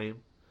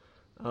time,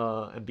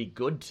 and be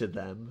good to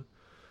them.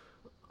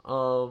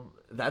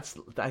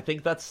 I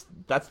think that's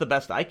the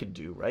best I can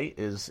do, right?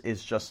 Is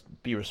just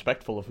be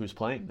respectful of who's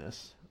playing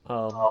this.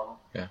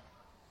 Yeah.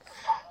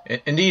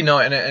 Indeed, no,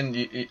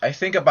 and I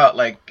think about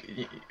like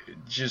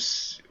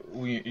just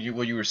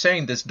what you were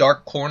saying, this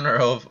dark corner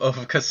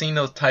of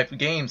casino type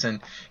games, and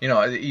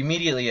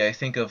immediately I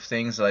think of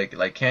things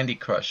like Candy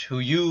Crush, who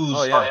use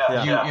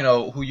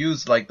who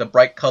use like the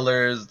bright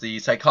colors, the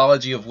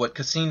psychology of what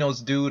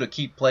casinos do to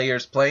keep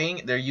players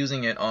playing. They're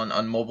using it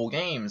on mobile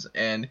games,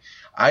 and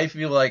I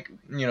feel like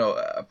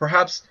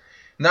perhaps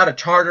not a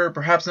charter,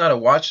 perhaps not a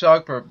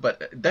watchdog,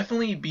 but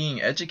definitely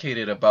being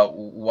educated about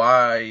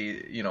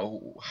why,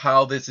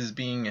 how this is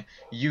being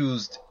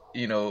used,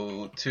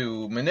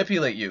 to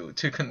manipulate you,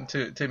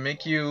 to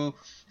make you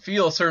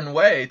feel a certain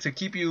way, to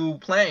keep you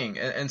playing.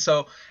 And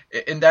so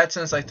in that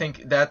sense, I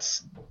think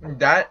that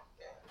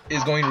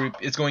is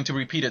going to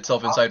repeat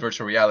itself inside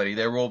virtual reality.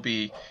 There will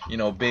be,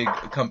 big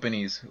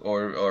companies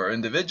or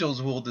individuals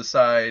who will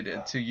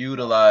decide to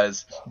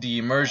utilize the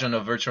immersion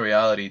of virtual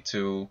reality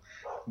to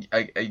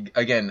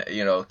again,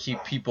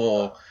 keep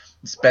people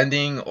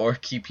spending or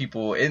keep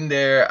people in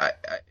there.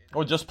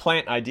 Or just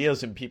plant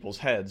ideas in people's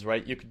heads,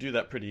 right? You could do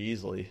that pretty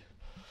easily.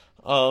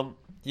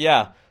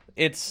 Yeah,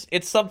 it's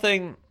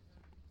something.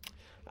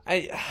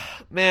 I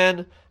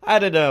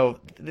don't know.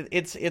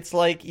 It's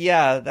like,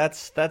 yeah,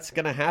 that's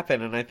gonna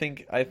happen, and I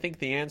think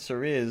the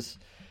answer is,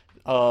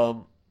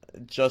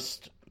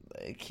 just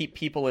keep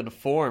people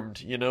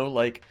informed.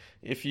 Like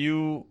if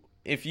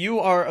you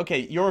are, okay,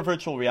 you're a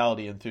virtual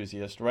reality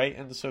enthusiast, right?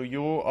 And so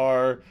you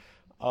are,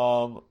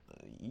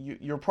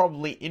 you're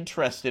probably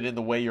interested in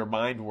the way your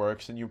mind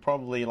works, and you're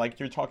probably, like,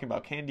 you're talking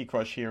about Candy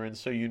Crush here, and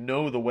so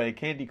the way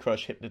Candy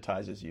Crush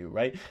hypnotizes you,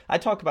 right? I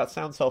talk about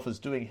Sound Self as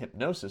doing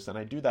hypnosis, and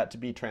I do that to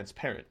be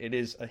transparent. It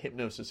is a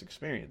hypnosis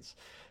experience.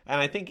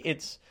 And I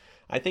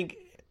think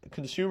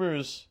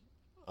consumers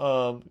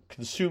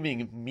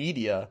consuming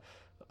media,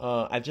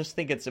 I just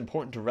think it's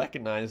important to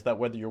recognize that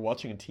whether you're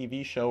watching a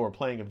TV show or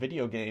playing a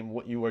video game,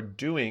 what you are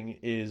doing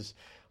is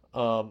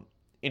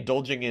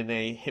indulging in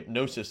a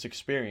hypnosis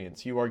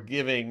experience. You are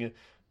giving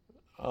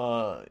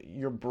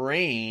your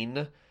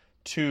brain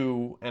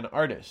to an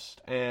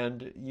artist,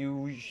 and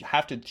you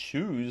have to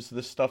choose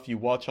the stuff you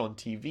watch on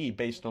TV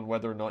based on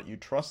whether or not you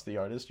trust the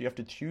artist. You have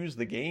to choose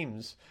the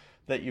games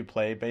that you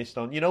play based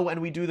on,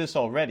 and we do this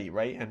already,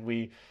 right? And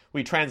we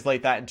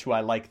translate that into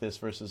I like this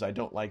versus I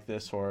don't like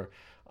this, or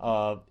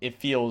it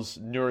feels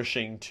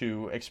nourishing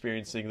to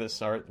experiencing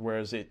this art,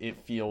 whereas it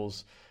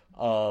feels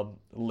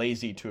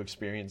lazy to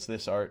experience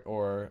this art,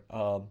 or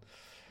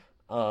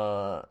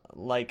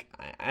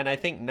and I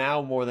think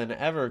now more than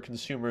ever,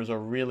 consumers are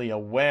really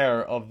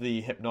aware of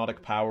the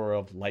hypnotic power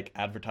of, like,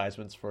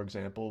 advertisements, for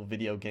example,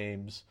 video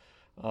games.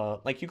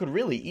 Like, you could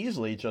really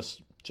easily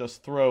just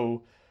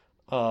throw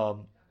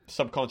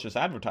subconscious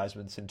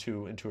advertisements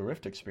into a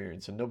Rift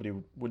experience, and nobody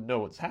would know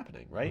what's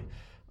happening, right?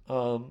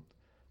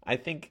 I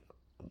think.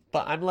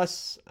 But I'm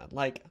less,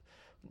 like,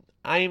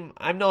 I'm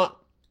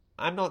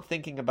not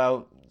thinking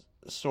about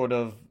sort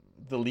of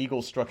the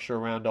legal structure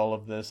around all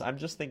of this. I'm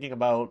just thinking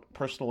about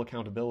personal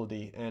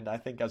accountability, and I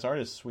think as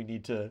artists we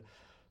need to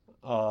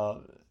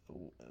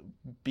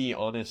be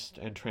honest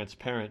and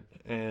transparent.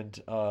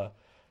 And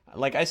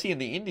like I see in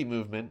the indie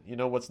movement,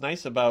 what's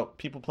nice about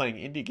people playing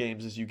indie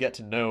games is you get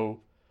to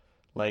know,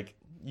 like,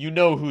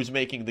 who's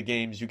making the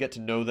games, you get to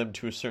know them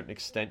to a certain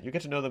extent, you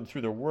get to know them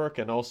through their work,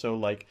 and also,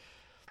 like,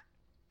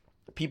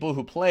 people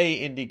who play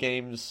indie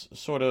games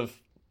sort of,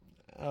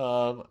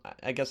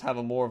 I guess, have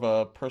a more of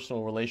a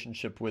personal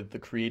relationship with the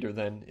creator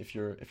than if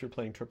you're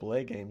playing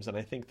AAA games, and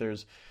I think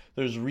there's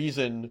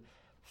reason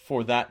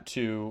for that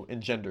to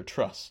engender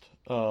trust.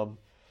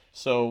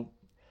 So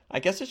I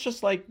guess it's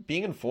just like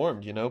being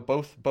informed,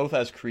 both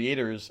as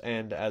creators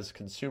and as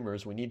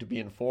consumers. We need to be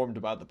informed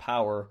about the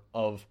power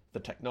of the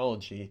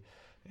technology,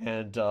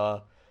 and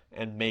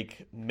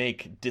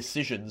make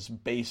decisions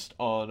based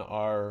on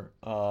our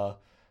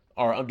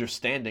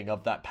understanding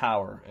of that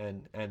power,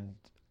 and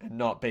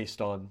not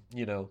based on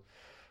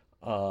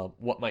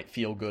what might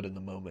feel good in the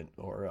moment,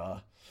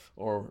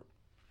 or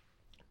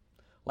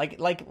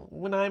like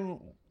when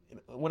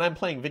I'm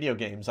playing video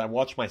games, I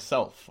watch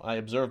myself, I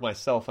observe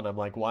myself, and I'm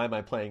like, why am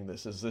I playing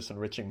this? Is this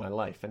enriching my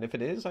life? And if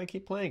it is, I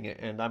keep playing it,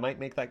 and I might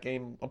make that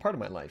game a part of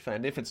my life.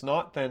 And if it's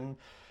not, then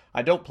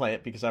I don't play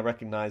it because I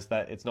recognize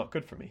that it's not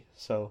good for me.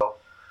 So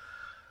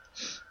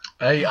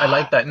I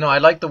like that. No, I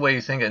like the way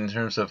you think it in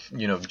terms of,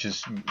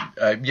 just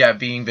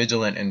being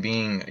vigilant and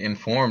being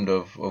informed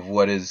of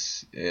what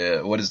is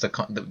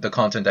the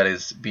content that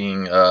is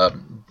being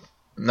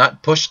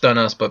not pushed on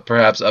us, but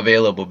perhaps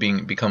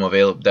become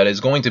available, that is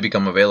going to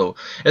become available.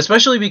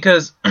 Especially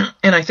because,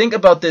 and I think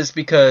about this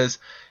because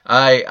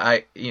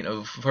I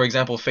for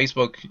example,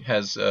 Facebook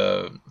has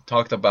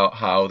talked about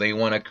how they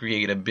want to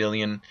create a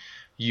billion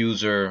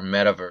user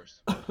metaverse.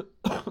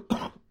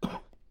 And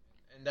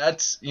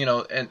that's,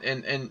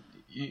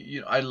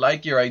 I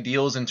like your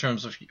ideals in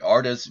terms of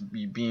artists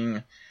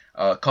being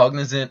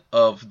cognizant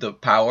of the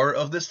power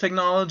of this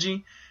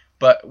technology,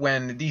 but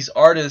when these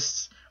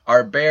artists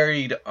are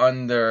buried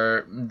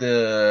under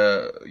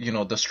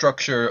the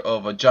structure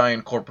of a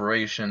giant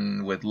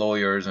corporation with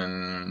lawyers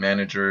and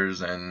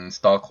managers and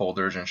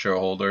stockholders and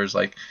shareholders,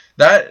 like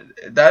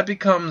that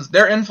becomes,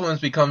 their influence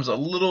becomes a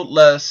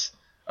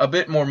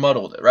bit more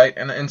muddled, right?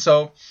 And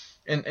so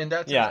in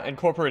that sense, and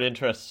corporate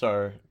interests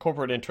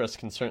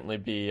can certainly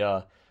be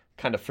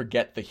kind of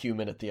forget the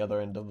human at the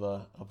other end of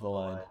the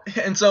line.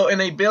 And so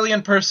in a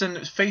billion person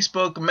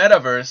Facebook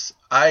metaverse,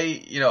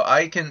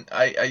 I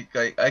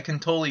can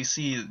totally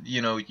see,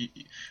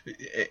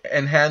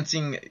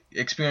 enhancing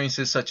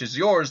experiences such as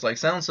yours, like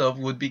SoundSelf,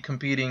 would be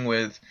competing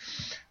with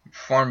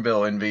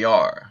Farmville in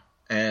VR.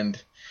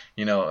 And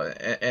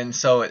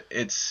so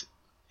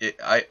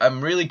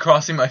I'm really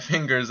crossing my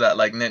fingers that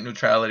like net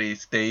neutrality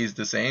stays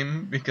the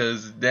same,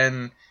 because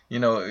then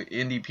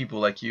indie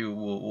people like you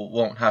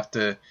won't have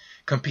to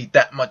compete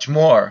that much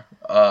more,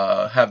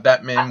 have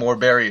that many more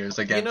barriers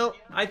again.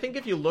 I think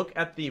if you look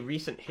at the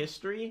recent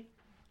history,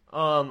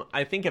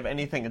 I think if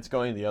anything, it's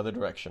going the other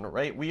direction,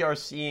 right? We are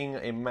seeing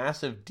a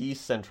massive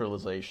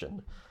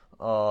decentralization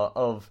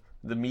of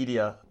the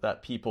media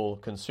that people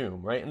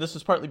consume, right? And this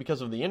is partly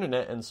because of the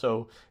internet, and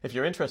so if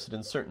you're interested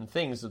in certain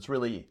things, it's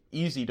really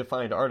easy to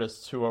find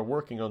artists who are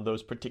working on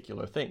those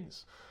particular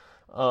things.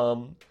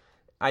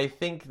 I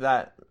think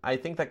that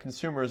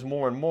consumers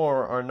more and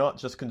more are not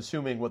just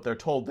consuming what they're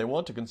told they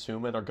want to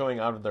consume, and are going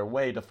out of their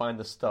way to find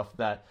the stuff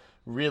that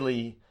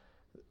really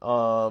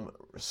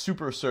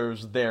super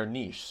serves their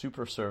niche,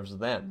 super serves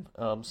them.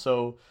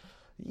 So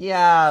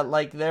yeah,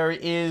 like there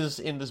is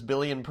in this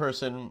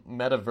billion-person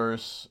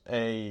metaverse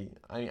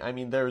I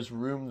mean, there's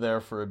room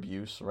there for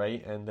abuse,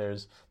 right? And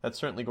that's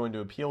certainly going to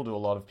appeal to a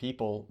lot of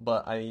people.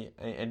 But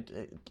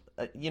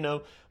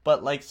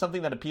but like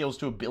something that appeals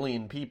to a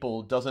billion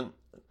people doesn't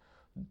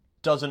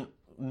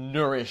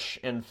nourish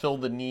and fill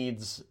the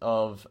needs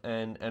of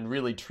and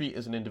really treat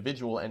as an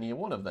individual any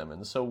one of them.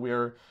 And so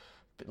we're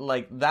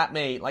like, that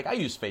may, like, I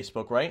use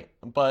Facebook, right?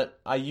 But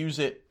I use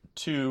it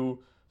to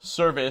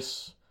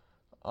service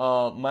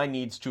my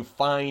needs to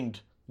find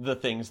the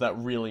things that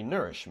really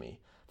nourish me.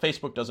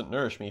 Facebook doesn't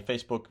nourish me.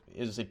 Facebook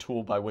is a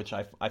tool by which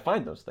I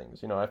find those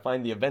things. I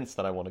find the events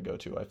that I want to go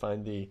to. I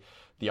find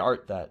the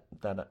art that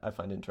I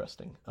find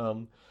interesting.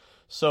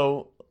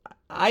 So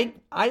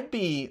I'd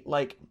be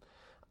like,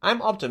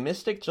 I'm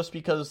optimistic just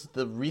because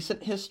the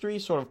recent history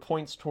sort of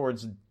points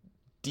towards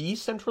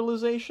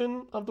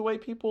decentralization of the way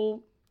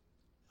people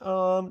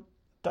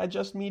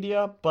digest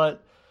media,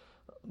 but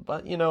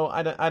I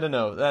don't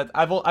know. That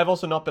I've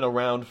also not been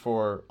around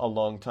for a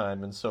long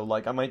time, and so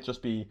like I might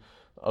just be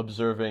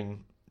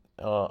observing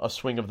a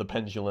swing of the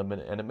pendulum,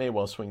 and it may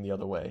well swing the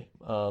other way.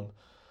 But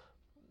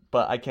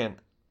I can't.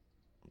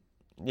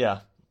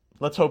 Yeah,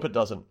 let's hope it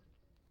doesn't.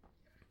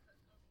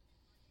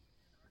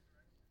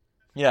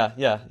 Yeah.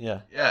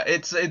 Yeah,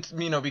 it's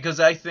because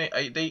I think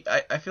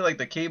I feel like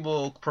the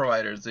cable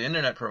providers, the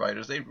internet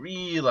providers, they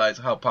realize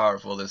how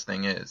powerful this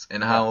thing is,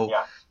 and how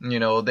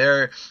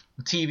their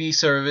TV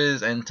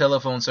service and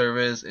telephone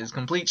service is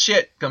complete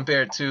shit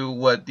compared to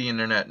what the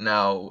internet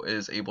now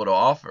is able to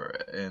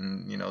offer.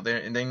 And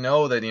they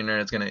know that the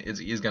internet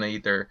is gonna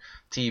eat their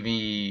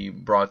TV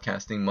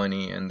broadcasting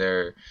money and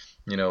their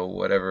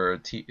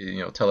whatever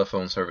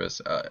telephone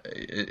service,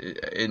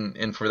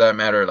 and for that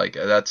matter, like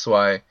that's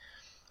why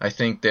I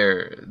think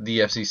the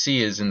FCC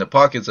is in the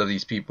pockets of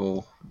these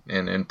people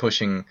and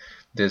pushing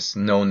this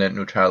no net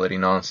neutrality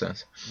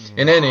nonsense.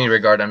 In any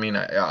regard, I mean,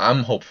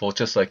 I'm hopeful,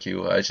 just like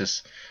you.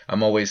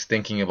 I'm always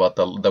thinking about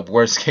the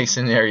worst case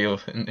scenario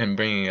and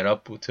bringing it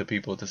up to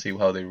people to see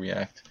how they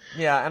react.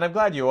 Yeah, and I'm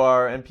glad you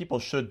are, and people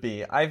should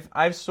be.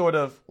 I've sort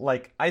of,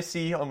 like, I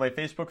see on my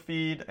Facebook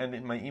feed and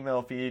in my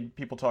email feed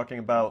people talking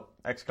about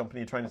X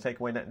company trying to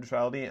take away net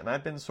neutrality, and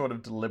I've been sort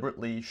of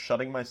deliberately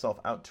shutting myself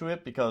out to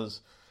it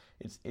because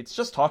it's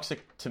just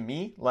toxic to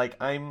me. Like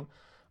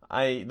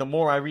the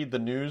more I read the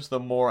news, the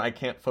more I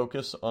can't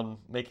focus on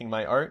making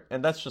my art,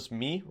 and that's just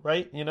me,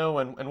 right?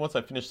 And once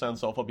I finish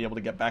SoundSelf, I'll be able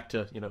to get back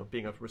to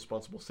being a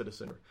responsible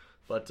citizen.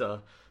 But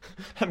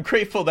I'm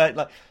grateful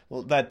that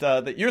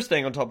you're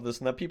staying on top of this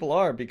and that people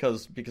are,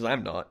 because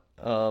I'm not.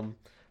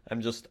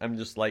 I'm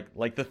just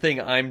like the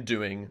thing I'm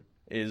doing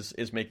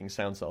is making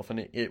Sound Self, and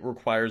it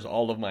requires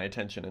all of my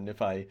attention. And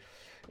if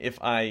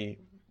I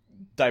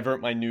divert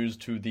my news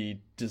to the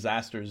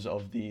disasters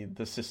of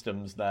the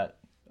systems that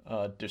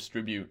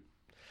distribute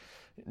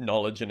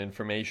knowledge and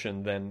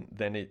information,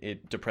 then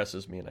it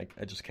depresses me, and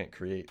I just can't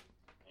create.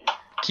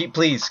 Keep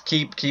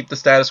the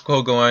status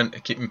quo going.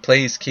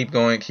 Keep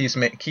going.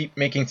 Keep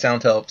making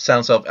sound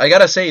self. I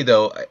gotta say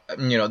though,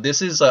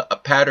 this is a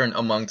pattern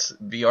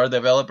amongst VR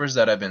developers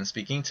that I've been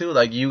speaking to.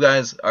 Like, you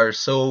guys are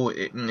so,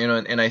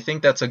 and I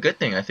think that's a good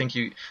thing. I think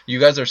you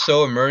guys are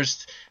so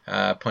immersed,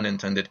 pun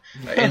intended,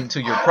 into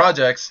your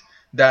projects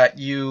that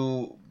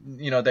you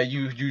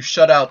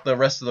shut out the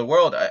rest of the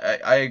world.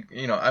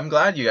 I'm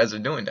glad you guys are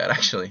doing that,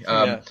 actually,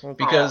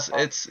 because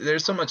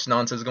there's so much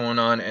nonsense going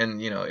on, and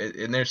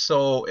it's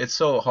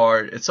so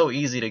hard, it's so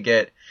easy to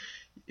get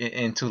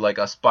into like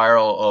a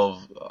spiral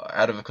of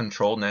out of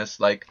controlness.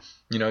 Like,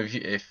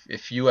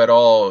 if you at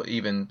all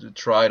even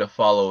try to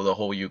follow the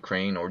whole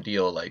Ukraine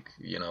ordeal, like,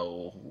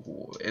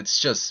 it's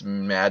just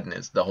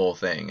madness, the whole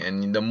thing.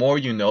 And the more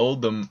you know,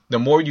 the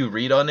more you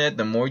read on it,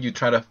 the more you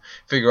try to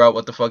figure out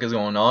what the fuck is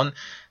going on,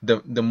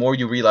 the more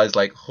you realize,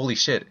 like, holy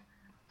shit,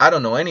 I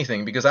don't know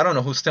anything, because I don't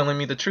know who's telling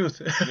me the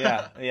truth.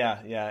 Yeah.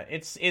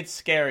 It's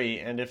scary,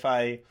 and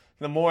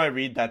the more I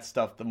read that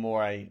stuff, the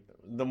more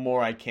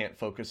I can't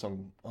focus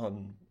on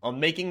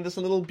making this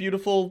a little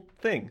beautiful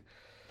thing.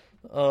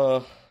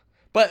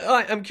 But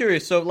I'm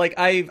curious. So, like,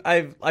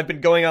 I've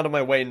been going out of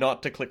my way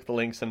not to click the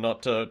links and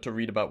not to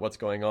read about what's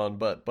going on.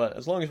 But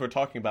as long as we're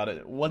talking about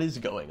it, what is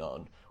going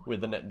on with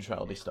the net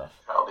neutrality stuff?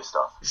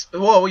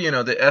 Well,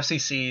 the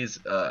FCC's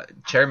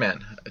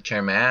chairman,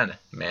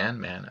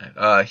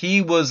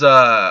 he was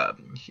a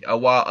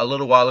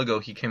little while ago.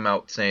 He came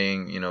out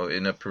saying,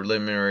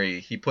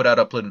 he put out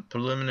a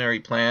preliminary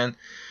plan,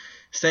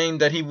 saying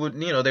that he would,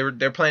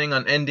 they're planning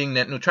on ending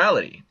net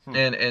neutrality,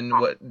 and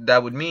what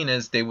that would mean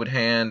is they would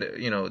hand,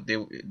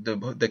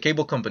 the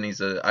cable companies,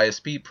 the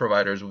ISP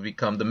providers, would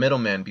become the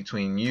middleman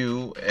between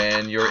you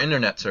and your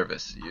internet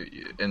service,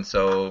 and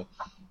so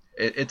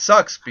it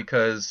sucks,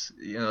 because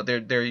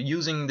they're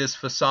using this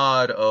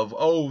facade of,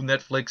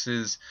 Netflix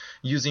is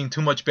using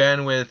too much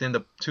bandwidth in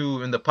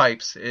the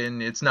pipes,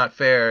 and it's not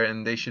fair,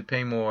 and they should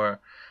pay more.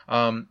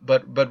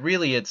 But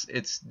really,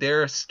 it's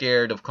they're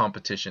scared of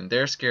competition.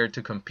 They're scared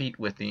to compete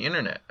with the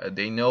internet.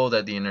 They know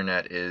that the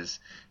internet is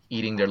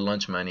eating their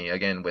lunch money,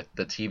 again, with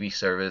the TV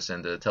service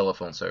and the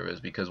telephone service,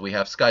 because we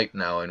have Skype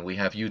now, and we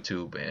have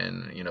YouTube,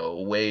 and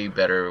way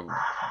better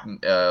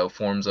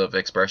forms of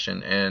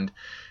expression and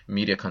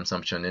media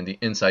consumption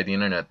inside the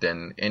internet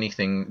than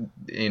anything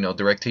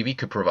DirecTV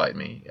could provide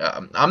me.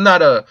 I'm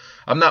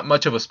not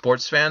much of a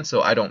sports fan,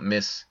 so I don't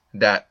miss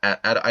that.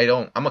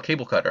 I'm a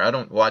cable cutter. I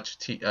don't watch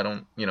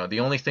the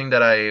only thing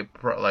that I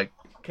like.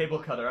 Cable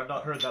cutter. I've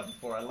not heard that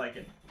before. I like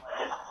it.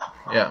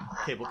 Yeah.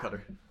 Cable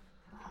cutter.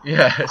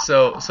 Yeah.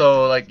 So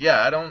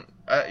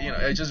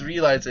I just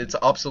realized it's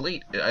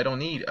obsolete. I don't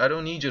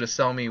need you to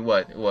sell me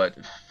what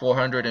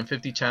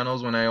 450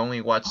 channels when I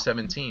only watch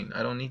 17.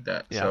 I don't need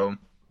that. Yeah. So,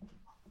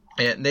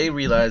 and they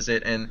realize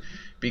it, and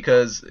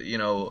because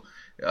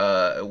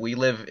we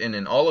live in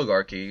an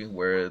oligarchy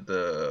where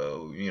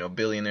the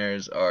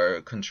billionaires are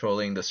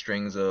controlling the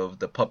strings of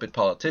the puppet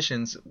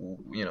politicians.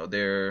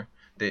 The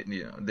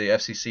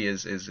FCC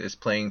is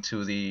playing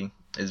to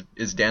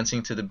is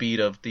dancing to the beat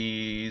of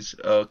these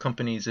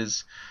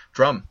companies'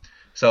 drum.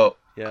 So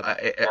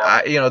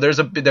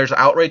there's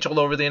outrage all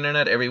over the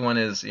internet. Everyone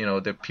is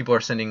the people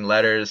are sending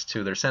letters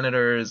to their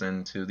senators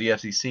and to the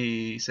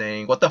FCC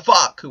saying, "What the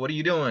fuck? What are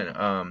you doing?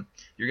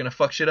 You're gonna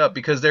fuck shit up,"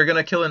 because they're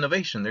gonna kill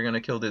innovation. They're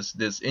gonna kill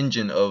this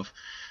engine of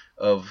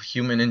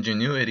human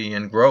ingenuity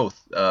and growth.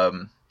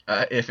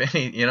 If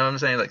any, what I'm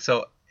saying? Like,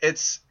 so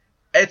it's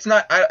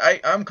not.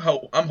 I'm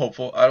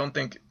hopeful. I don't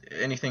think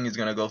anything is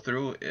gonna go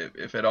through,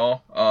 if at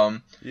all.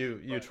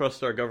 You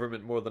trust our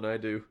government more than I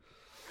do.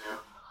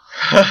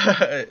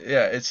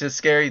 Yeah, it's just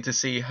scary to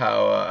see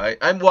how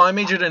I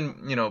majored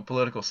in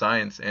political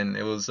science, and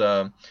it was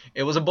a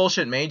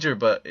bullshit major,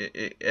 but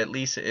at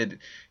least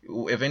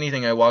if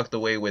anything, I walked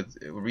away with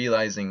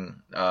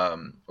realizing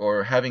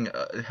or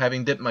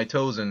having dipped my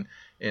toes in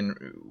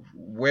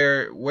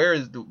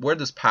where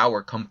does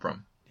power come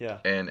from,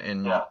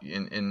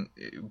 and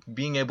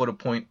being able to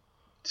point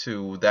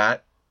to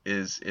that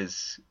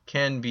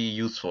can be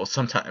useful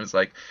sometimes.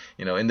 Like,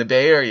 in the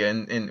Bay Area,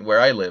 in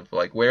where I live,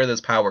 like, where does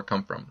power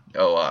come from?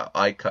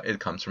 It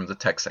comes from the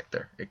tech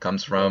sector. It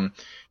comes from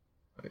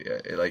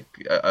like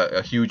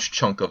a huge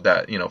chunk of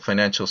that,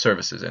 financial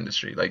services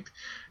industry. Like,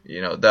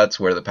 that's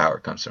where the power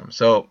comes from.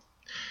 So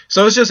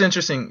it's just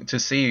interesting to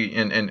see,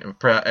 and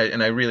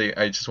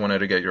I just wanted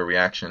to get your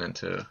reaction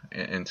into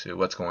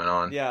what's going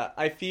on. Yeah,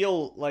 I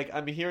feel like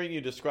I'm hearing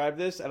you describe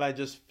this, and I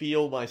just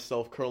feel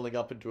myself curling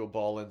up into a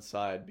ball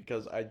inside,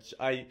 because I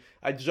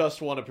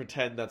just want to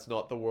pretend that's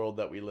not the world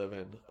that we live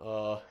in.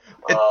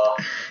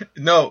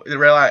 No,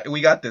 we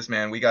got this,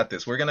 man. We got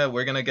this. We're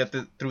gonna get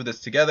through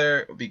this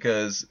together,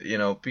 because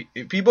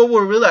people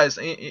will realize,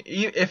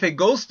 if it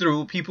goes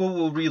through, people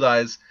will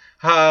realize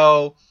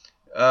how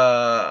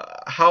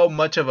how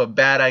much of a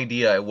bad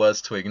idea it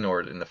was to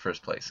ignore it in the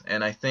first place.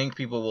 And I think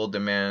people will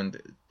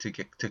demand to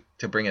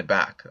bring it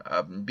back,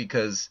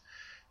 because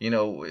I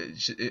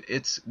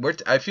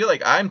feel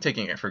like I'm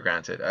taking it for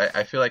granted.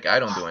 I feel like I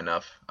don't do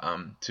enough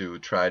to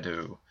try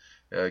to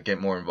get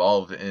more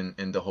involved in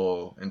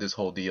this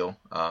whole deal.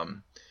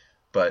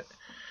 But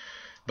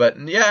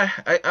yeah,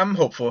 I'm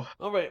hopeful.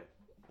 All right.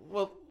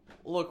 Well,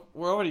 look,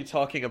 we're already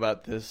talking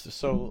about this,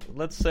 so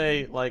let's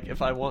say, like,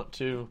 if I want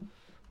to,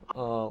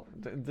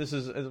 this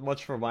is as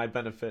much for my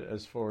benefit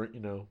as for,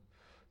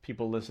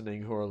 people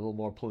listening who are a little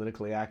more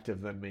politically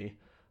active than me.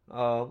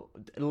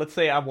 Let's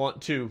say I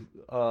want to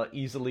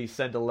easily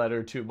send a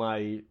letter to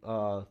my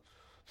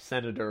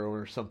senator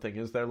or something.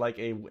 Is there, like,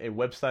 a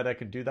website I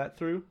can do that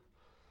through?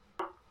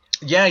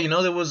 Yeah,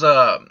 there was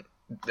I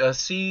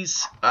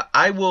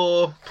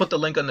will put the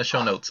link on the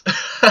show notes.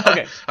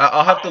 Okay.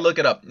 I'll have to look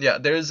it up. Yeah,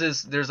 there's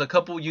a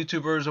couple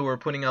YouTubers who are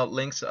putting out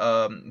links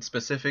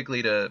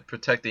specifically to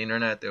protect the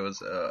internet. There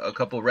was a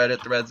couple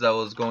Reddit threads that I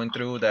was going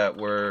through that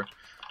were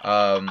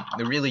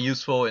really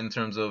useful in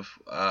terms of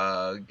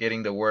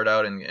getting the word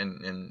out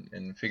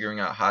and figuring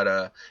out how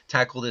to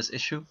tackle this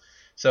issue.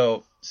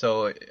 So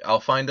I'll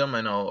find them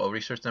and I'll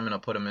research them and I'll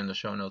put them in the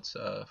show notes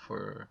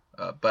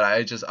but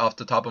I just, off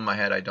the top of my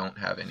head, I don't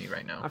have any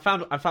right now. I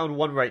found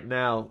one right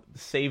now,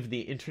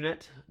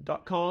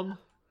 savetheinternet.com.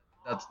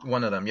 That's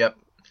one of them. Yep.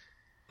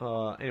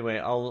 Anyway,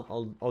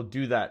 I'll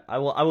do that. I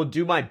will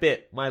do my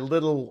bit, my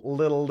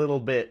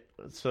little bit.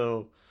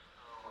 So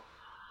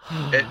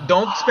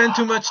don't spend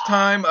too much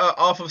time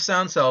off of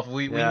SoundSelf.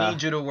 We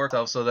need you to work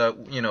out so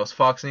that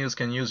Fox News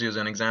can use you as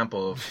an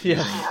example of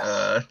using,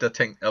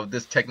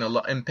 this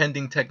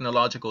impending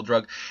technological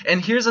drug.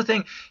 And here's the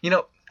thing,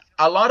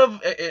 a lot of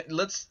it,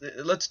 let's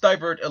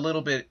divert a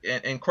little bit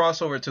and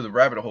cross over to the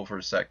rabbit hole for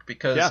a sec,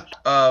 because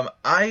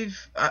I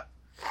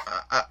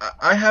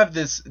have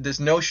this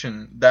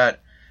notion that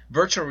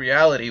virtual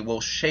reality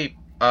will shape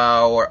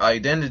our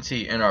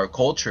identity and our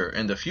culture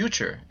in the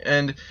future.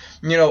 And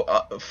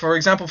for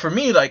example, for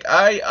me, like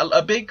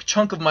a big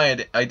chunk of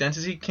my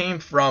identity came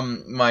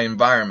from my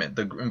environment,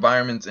 the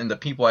environments and the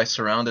people I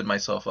surrounded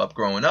myself up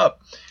growing up.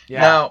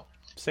 Now,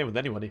 same with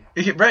anybody,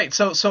 right?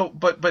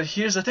 But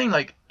here's the thing,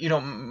 like,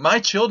 my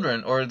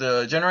children or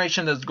the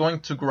generation that's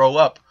going to grow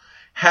up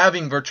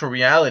having virtual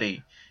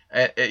reality,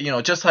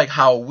 just like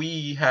how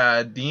we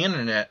had the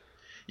internet,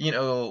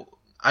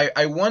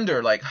 I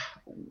wonder, like,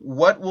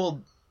 what will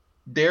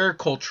their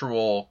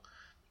cultural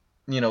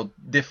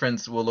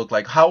difference will look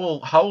like. How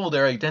will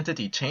their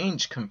identity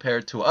change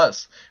compared to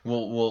us?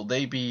 Will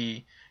they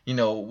be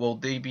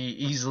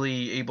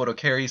easily able to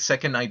carry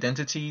second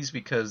identities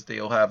because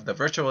they'll have the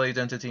virtual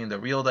identity and the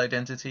real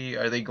identity?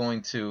 Are they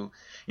going to,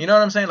 what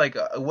I'm saying? Like,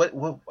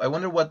 what I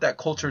wonder what that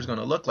culture is going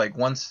to look like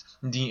once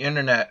the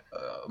internet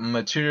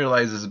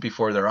materializes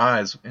before their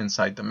eyes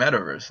inside the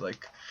metaverse.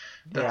 Like,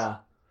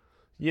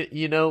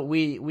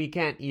 we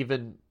can't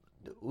even,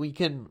 we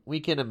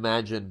can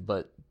imagine,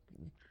 but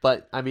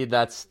I mean,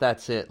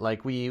 that's it.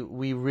 Like, we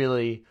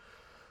really,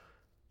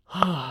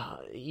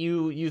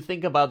 you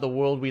think about the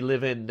world we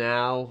live in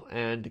now,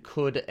 and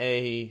could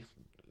I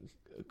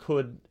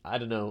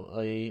don't know,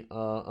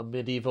 a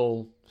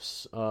medieval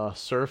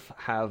serf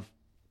have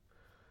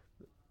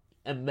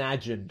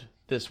imagined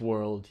this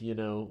world,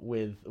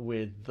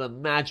 with the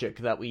magic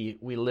that we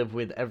live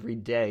with every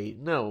day?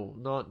 No,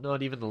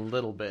 not even a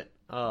little bit.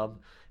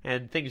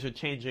 And things are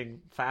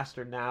changing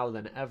faster now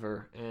than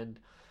ever, and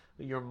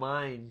your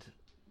mind,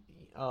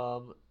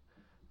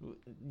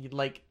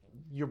 like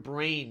your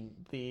brain,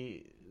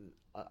 the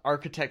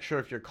architecture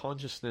of your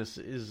consciousness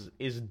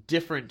is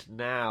different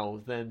now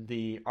than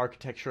the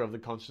architecture of the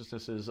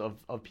consciousnesses of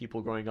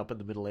people growing up in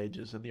the Middle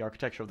Ages, and the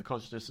architecture of the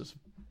consciousnesses of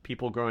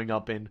people growing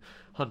up in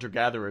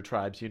hunter-gatherer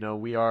tribes.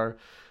 We are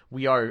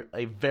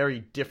a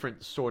very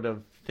different sort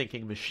of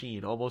thinking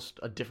machine,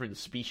 almost a different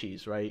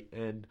species, right?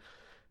 And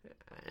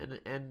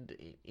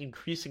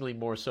increasingly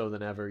more so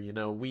than ever,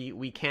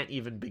 we can't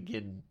even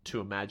begin to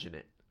imagine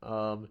it.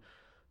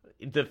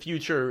 The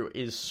future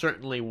is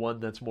certainly one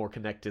that's more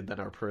connected than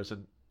our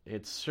present.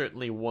 It's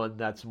certainly one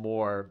that's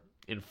more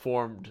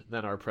informed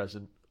than our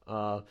present.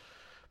 And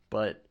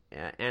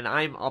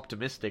I'm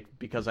optimistic,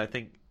 because I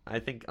think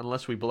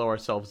unless we blow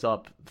ourselves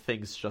up,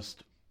 things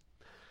just,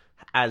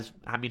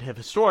 have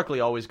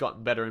historically always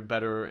gotten better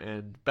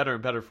and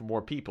better for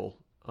more people.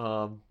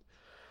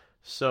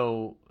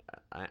 So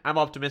I'm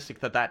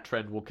optimistic that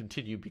trend will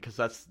continue, because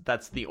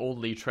that's the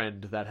only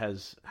trend that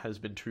has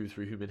been true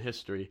through human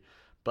history.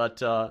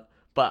 But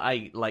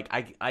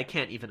I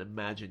can't even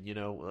imagine,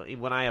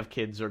 when I have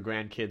kids or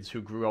grandkids who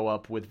grow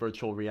up with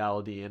virtual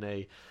reality in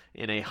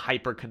a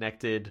hyper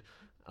connected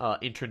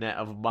internet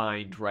of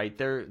mind, right?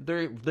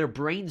 Their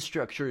brain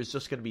structure is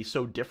just going to be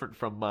so different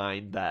from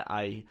mine that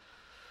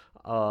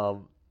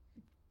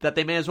that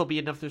they may as well be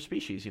another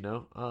species,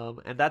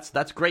 and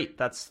that's great.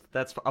 That's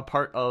a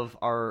part of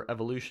our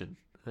evolution.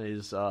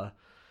 I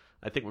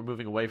think we're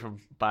moving away from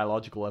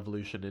biological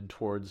evolution and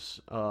towards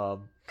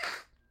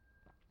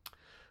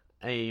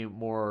a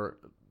more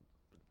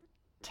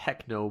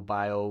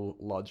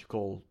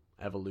techno-biological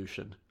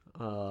evolution.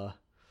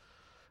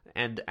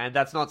 And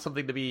that's not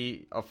something to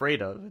be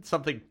afraid of. It's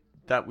something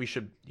that we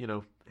should,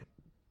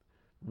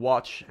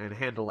 watch and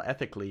handle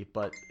ethically.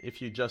 But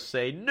if you just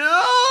say,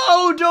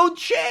 no, don't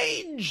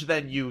change,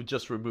 then you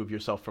just remove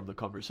yourself from the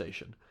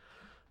conversation.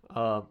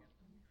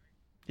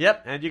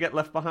 Yep, and you get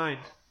left behind.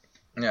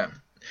 Yeah.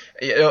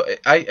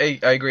 I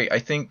agree. I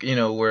think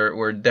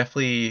we're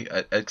definitely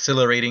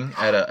accelerating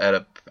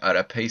at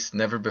a pace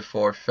never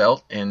before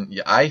felt, and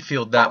I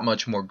feel that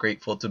much more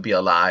grateful to be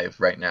alive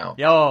right now.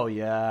 Oh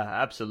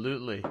yeah,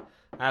 absolutely.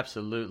 And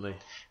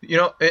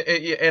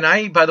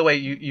by the way,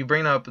 you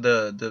bring up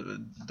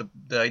the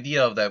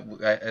idea of that,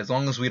 as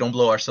long as we don't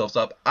blow ourselves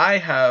up. I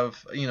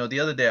have, the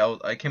other day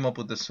I came up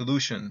with the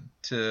solution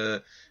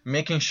to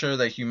making sure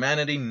that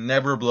humanity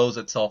never blows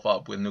itself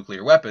up with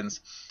nuclear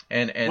weapons.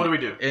 And what do we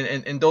do?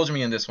 And indulge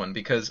me in this one,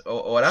 because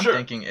what I'm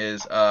thinking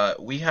is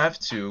we have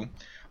to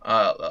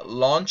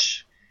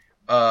launch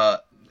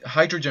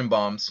hydrogen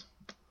bombs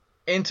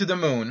into the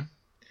moon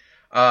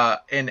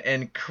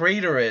and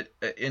crater it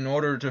in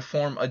order to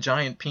form a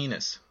giant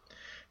penis.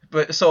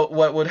 But so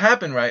what would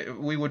happen, right?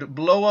 We would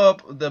blow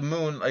up the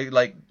moon,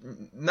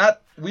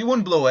 we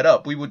wouldn't blow it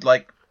up. We would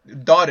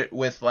dot it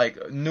with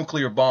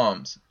nuclear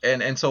bombs,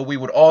 and so we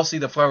would all see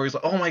the flowers.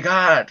 Oh my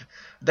God,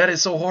 that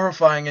is so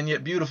horrifying and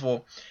yet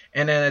beautiful.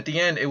 And then at the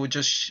end, it would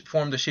just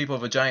form the shape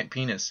of a giant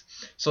penis,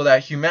 so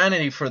that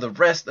humanity, for the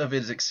rest of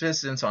its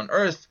existence on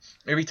Earth,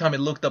 every time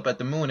it looked up at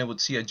the moon, it would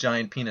see a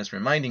giant penis,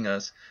 reminding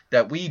us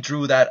that we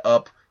drew that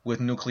up with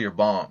nuclear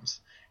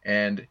bombs.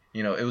 And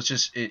it was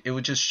just it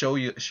would just show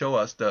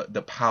us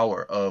the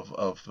power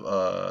of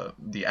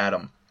the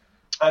atom.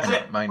 That's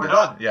it. We're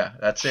done. Yeah,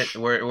 that's it.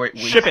 We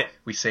ship it.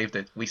 We saved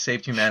it. We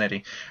saved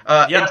humanity.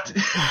 Yeah.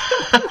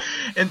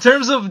 In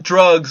terms of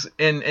drugs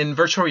in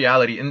virtual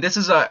reality, and this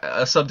is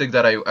a subject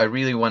that I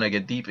really want to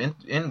get deep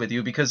in with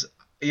you, because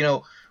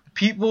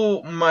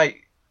people might,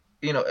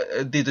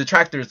 the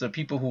detractors, the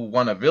people who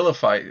want to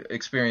vilify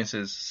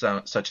experiences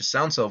such as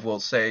SoundSelf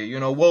will say,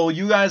 well,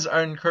 you guys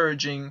are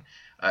encouraging.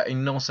 I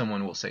know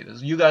someone will say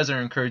this. You guys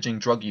are encouraging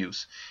drug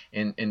use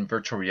in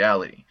virtual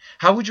reality.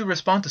 How would you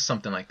respond to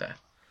something like that?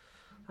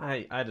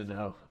 I don't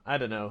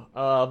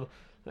know.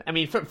 I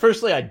mean,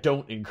 firstly, I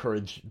don't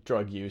encourage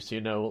drug use.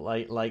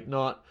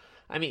 Not.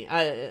 I mean,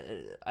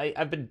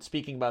 I've been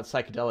speaking about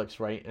psychedelics,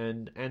 right?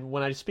 And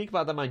when I speak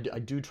about them, I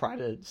do try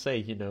to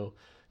say,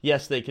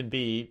 yes, they can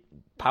be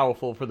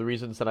powerful for the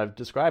reasons that I've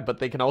described, but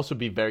they can also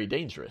be very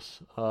dangerous.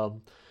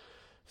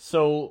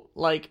 So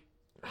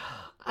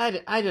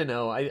I don't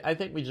know. I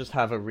think we just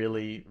have a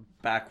really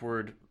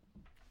backward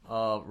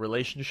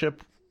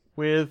relationship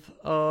with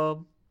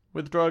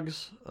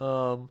drugs,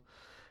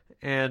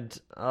 and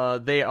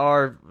they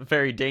are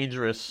very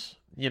dangerous.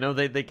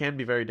 They can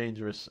be very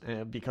dangerous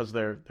because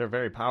they're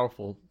very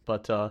powerful.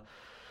 But I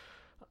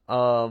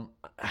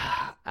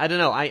don't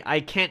know.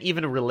 I can't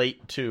even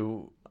relate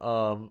to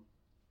the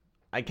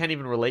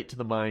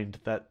mind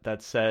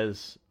that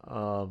says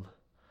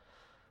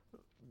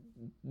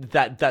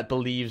that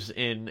believes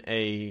in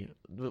a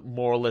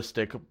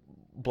moralistic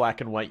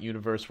black and white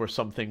universe where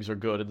some things are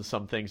good and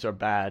some things are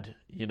bad.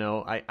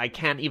 I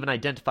can't even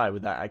identify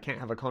with that. I can't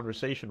have a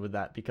conversation with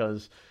that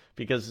because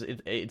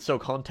it's so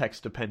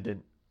context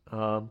dependent.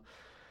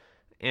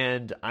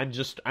 And I'm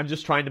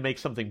just trying to make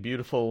something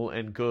beautiful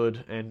and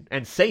good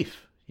and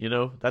safe.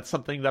 That's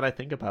something that I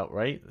think about,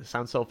 right?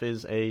 SoundSelf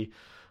is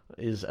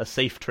a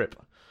safe trip.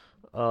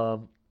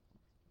 But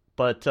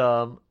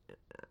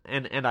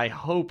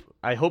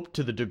I hope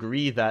to the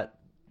degree that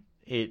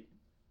it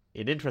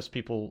interests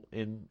people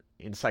in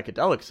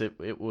psychedelics,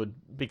 it would,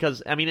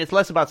 because I mean, it's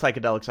less about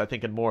psychedelics, I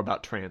think, and more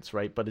about trance,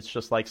 right? But it's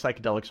just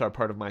psychedelics are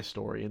part of my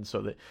story, and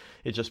so that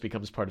it just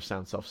becomes part of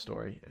SoundSelf's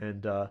story.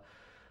 And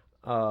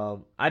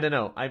I don't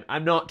know.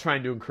 I'm not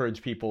trying to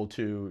encourage people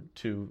to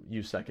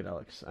use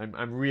psychedelics.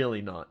 I'm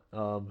really not.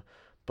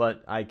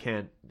 But I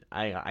can't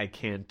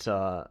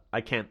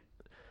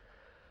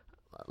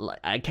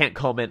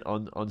comment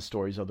on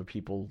stories other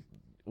people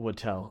would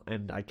tell,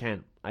 and I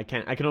can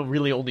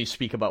really only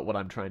speak about what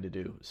I'm trying to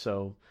do.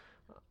 So,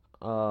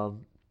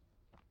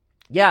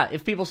 yeah,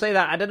 if people say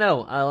that, I don't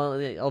know.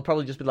 I'll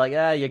probably just be like,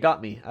 yeah, you got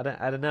me.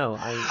 I don't know.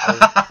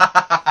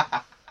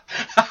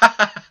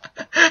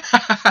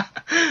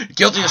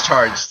 Guilty as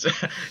charged.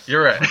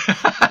 You're right.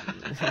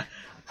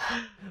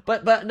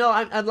 But no,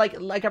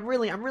 I'm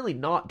really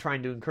not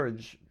trying to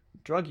encourage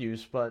drug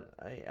use, but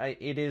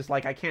it is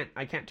I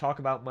can't talk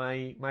about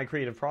my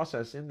creative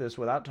process in this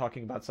without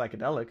talking about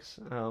psychedelics,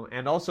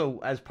 and also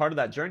as part of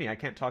that journey, I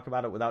can't talk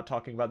about it without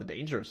talking about the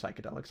danger of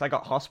psychedelics. I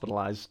got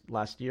hospitalized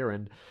last year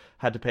and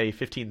had to pay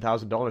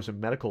 $15,000 in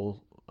medical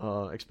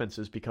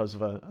expenses because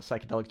of a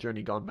psychedelic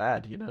journey gone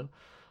bad.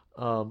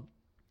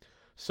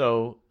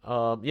 So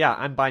yeah,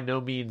 I'm by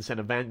no means an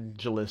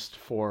evangelist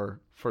for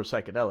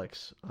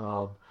psychedelics.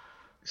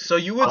 So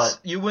you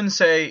wouldn't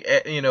say,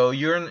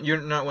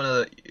 you're not one of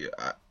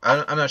the.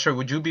 I'm not sure.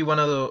 Would you be one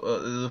of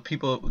the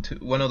people,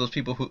 one of those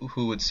people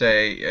who would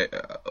say,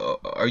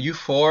 are you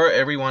for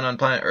everyone on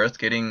planet Earth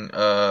getting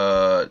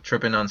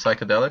tripping on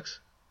psychedelics?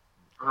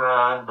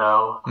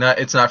 No. No,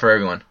 it's not for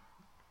everyone.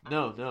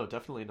 No,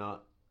 definitely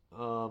not.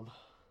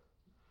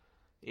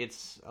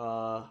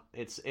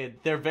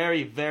 They're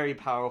very, very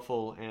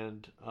powerful,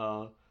 and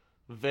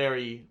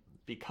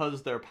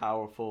because they're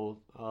powerful,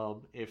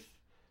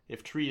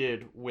 if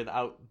treated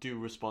without due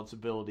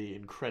responsibility,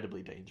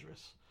 incredibly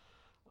dangerous.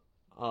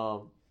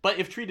 But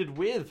if treated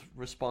with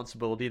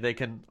responsibility, they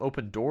can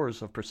open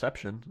doors of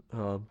perception.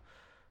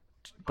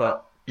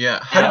 But yeah,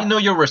 how do you know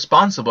you're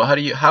responsible?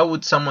 How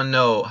would someone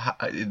know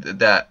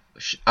that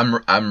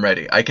I'm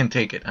ready? I can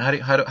take it.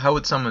 How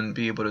would someone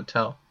be able to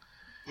tell?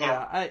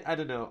 Yeah, I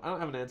don't know. I don't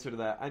have an answer to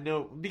that. I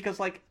know because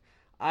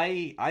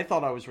I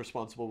thought I was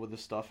responsible with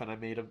this stuff, and I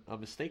made a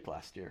mistake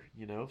last year.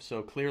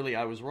 So clearly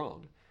I was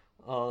wrong.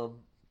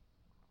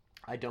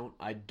 I don't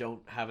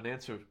have an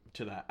answer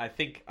to that. I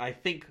think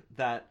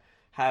that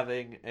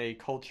having a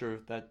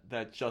culture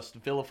that just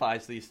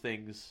vilifies these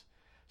things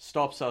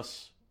stops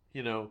us,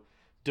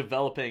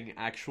 developing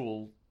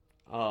actual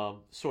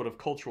sort of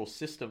cultural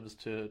systems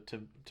to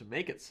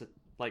make it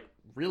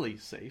really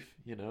safe,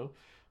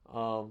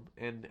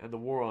 and the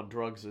war on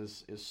drugs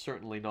is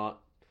certainly not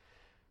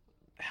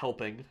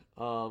helping.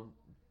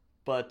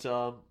 But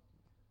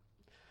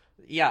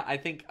yeah, I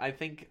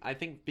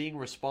think being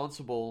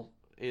responsible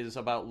is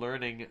about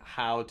learning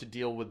how to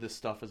deal with this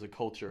stuff as a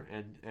culture,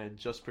 and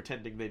just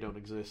pretending they don't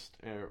exist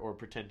or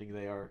pretending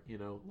they are,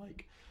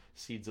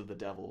 seeds of the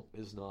devil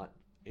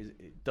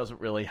it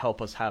doesn't really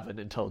help us have an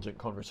intelligent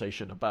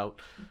conversation about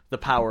the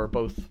power,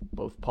 both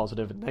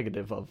positive and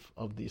negative,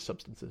 of these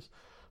substances.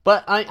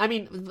 But I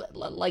mean,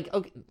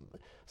 okay,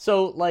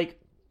 so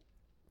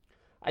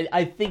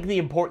I think the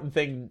important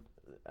thing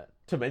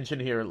to mention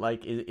here,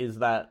 is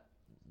that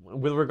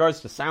with regards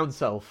to Sound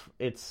Self,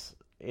 it's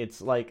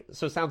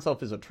so Sound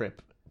Self is a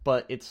trip,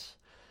 but it's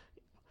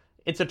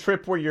a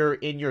trip where you're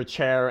in your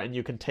chair and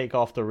you can take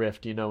off the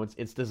rift.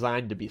 It's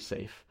designed to be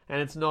safe,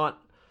 and it's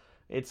not.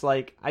 It's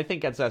I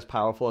think it's as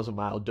powerful as a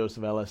mild dose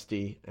of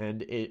LSD,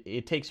 and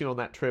it takes you on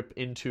that trip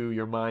into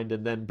your mind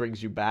and then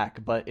brings you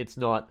back. But it's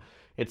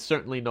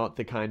certainly not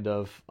the kind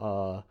of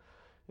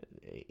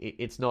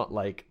it's not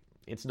like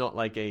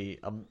a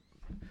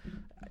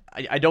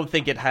I don't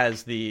think it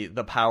has the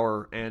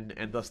power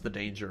and thus the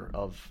danger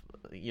of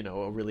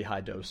a really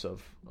high dose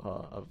of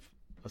a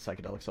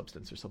psychedelic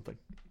substance or something.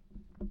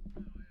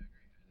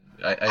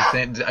 I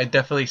think I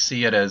definitely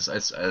see it as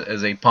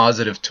a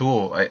positive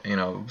tool.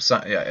 I'm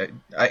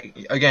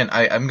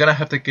gonna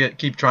have to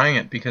keep trying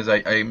it, because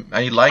I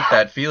like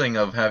that feeling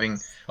of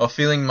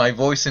feeling my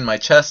voice in my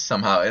chest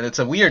somehow, and it's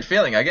a weird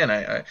feeling. Again,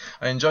 I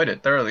enjoyed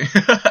it thoroughly.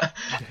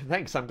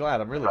 Thanks, I'm glad.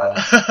 I'm really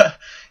glad.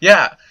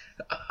 Yeah.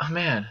 Oh,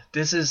 man,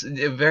 this is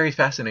a very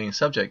fascinating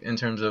subject in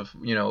terms of,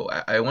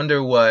 I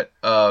wonder what,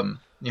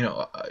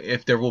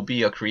 if there will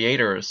be a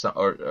creator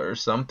or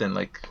something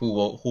who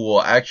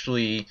will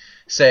actually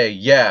say,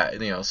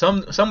 yeah,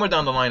 somewhere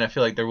down the line, I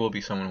feel like there will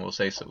be someone who will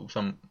say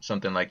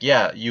something like,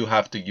 yeah, you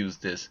have to use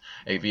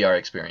a VR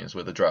experience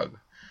with a drug.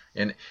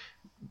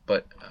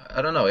 But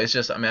I don't know, it's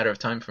just a matter of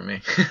time for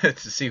me to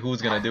see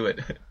who's going to do it.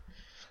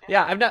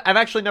 Yeah, I've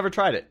actually never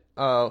tried it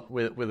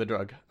with a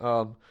drug.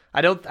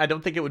 I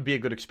don't think it would be a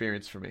good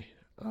experience for me,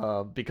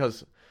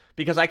 because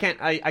I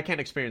can't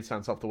experience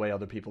Sound Self the way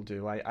other people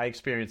do. I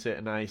experience it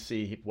and I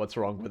see what's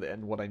wrong with it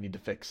and what I need to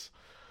fix.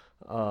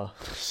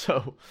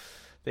 So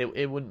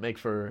it wouldn't make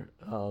for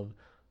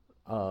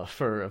a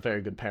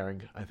very good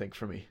pairing, I think,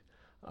 for me.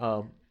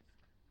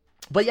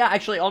 But yeah,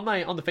 actually on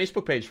the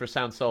Facebook page for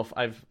Sound Self,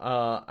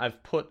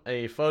 I've put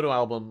a photo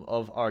album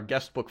of our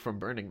guest book from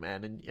Burning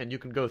Man, and you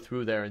can go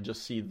through there and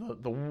just see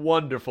the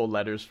wonderful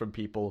letters from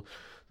people,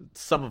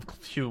 some of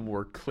whom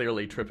were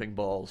clearly tripping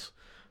balls.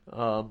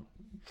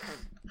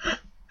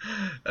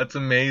 That's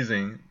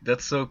amazing.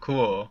 That's so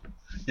cool.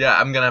 Yeah,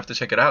 I'm gonna have to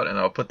check it out, and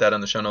I'll put that on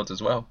the show notes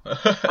as well.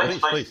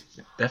 Please.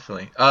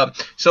 Definitely.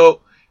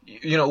 So,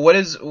 what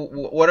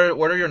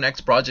are your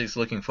next projects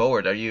looking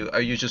forward? Are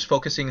you just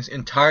focusing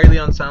entirely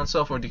on Sound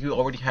Self, or do you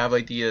already have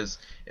ideas,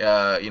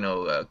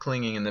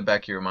 clinging in the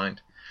back of your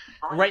mind?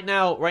 Right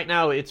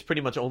now, it's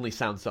pretty much only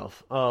Sound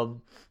Self.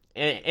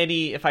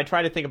 If I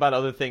try to think about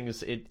other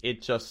things,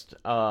 it just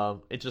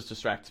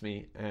distracts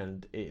me,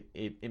 and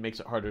it makes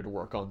it harder to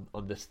work on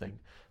this thing.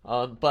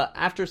 But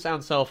after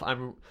Sound Self,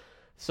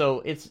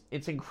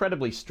 it's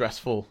incredibly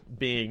stressful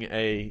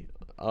being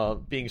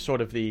being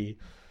sort of the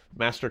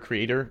master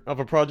creator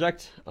of a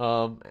project,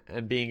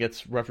 and being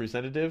its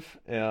representative.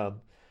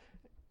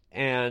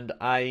 And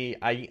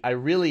I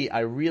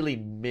really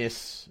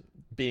miss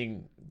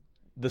being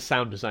the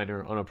sound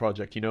designer on a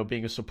project,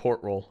 being a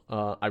support role.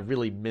 I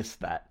really miss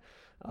that.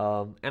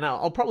 And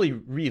I'll probably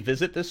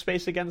revisit this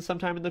space again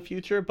sometime in the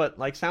future, but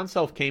Sound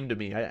Self came to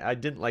me. I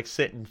didn't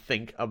sit and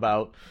think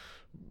about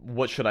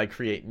what should I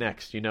create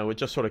next? You know, it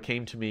just sort of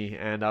came to me,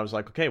 and I was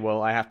like, okay,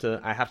 well, I have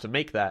to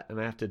make that, and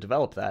I have to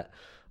develop that.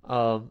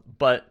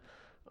 But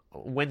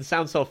when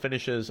SoundCell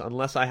finishes,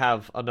 unless I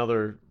have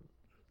another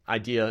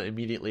idea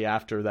immediately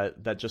after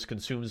that just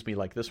consumes me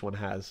like this one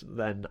has,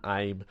 then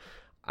I'm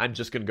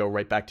just going to go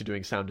right back to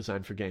doing sound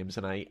design for games,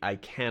 and I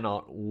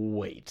cannot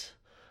wait.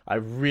 I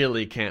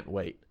really can't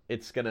wait.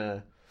 It's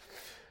gonna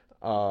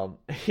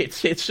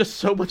it's just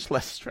so much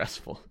less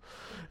stressful.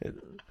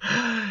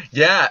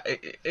 Yeah,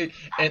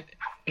 and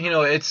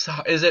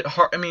is it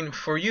hard? I mean,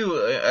 for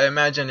you, I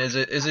imagine, is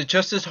it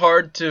just as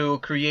hard to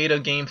create a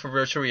game for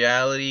virtual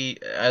reality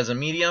as a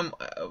medium,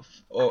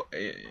 or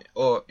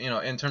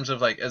in terms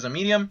of like as a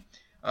medium,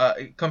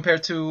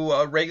 compared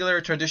to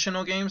regular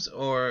traditional games,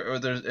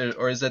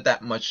 or is it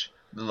that much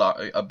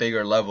a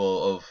bigger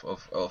level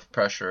of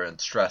pressure and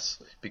stress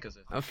because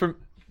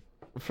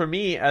for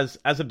me as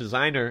a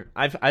designer,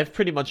 I've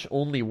pretty much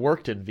only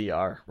worked in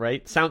VR,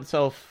 right?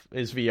 SoundSelf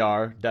is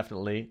VR,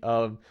 definitely.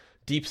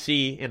 Deep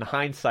Sea, in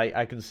hindsight,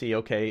 I can see,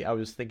 okay, I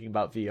was thinking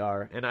about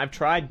VR, and I've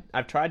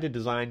tried to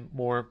design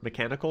more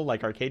mechanical,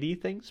 like arcadey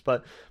things,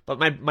 but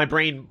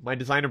my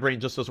designer brain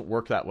just doesn't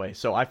work that way.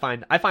 So I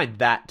find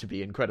that to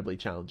be incredibly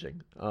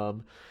challenging.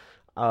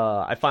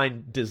 I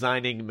find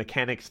designing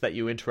mechanics that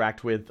you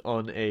interact with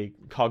on a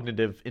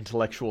cognitive,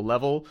 intellectual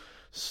level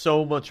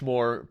so much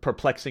more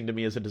perplexing to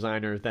me as a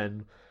designer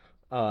than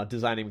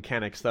designing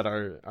mechanics that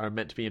are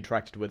meant to be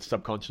interacted with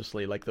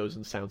subconsciously, like those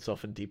in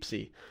SoundSelf and Deep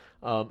Sea.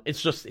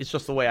 It's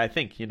just the way I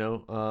think,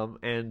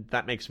 and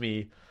that makes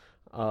me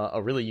a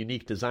really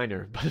unique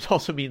designer. But it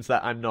also means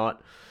that I'm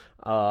not.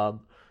 I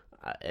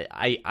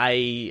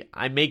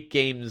make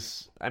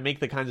games. I make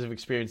the kinds of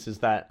experiences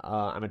that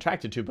I'm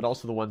attracted to, but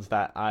also the ones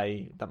that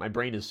my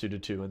brain is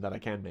suited to and that I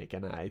can make.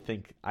 And I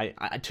think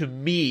to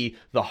me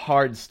the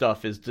hard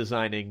stuff is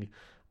designing.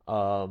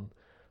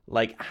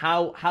 Like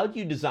how do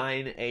you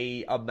design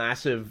a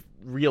massive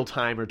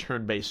real-time or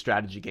turn-based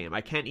strategy game?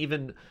 I can't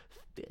even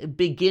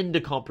begin to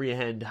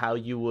comprehend how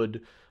you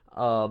would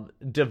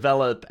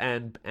develop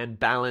and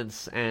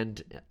balance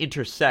and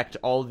intersect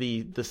all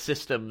the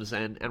systems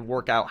and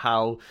work out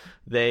how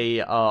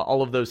they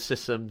all of those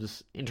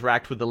systems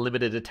interact with the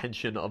limited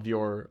attention of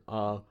your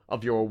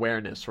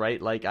awareness,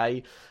 right? Like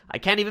I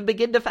can't even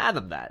begin to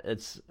fathom that.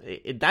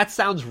 That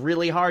sounds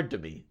really hard to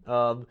me.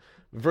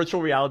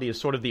 Virtual reality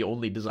is sort of the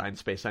only design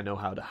space I know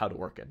how to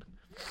work in,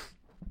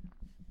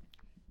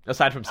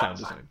 aside from sound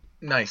design.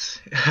 Nice.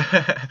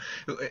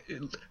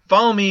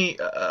 Follow me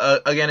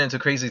again into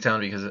Crazy Town,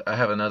 because I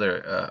have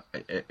another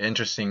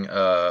interesting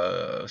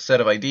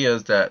set of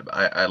ideas that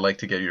I'd like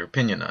to get your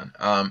opinion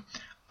on.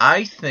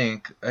 I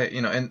think,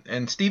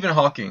 and Stephen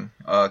Hawking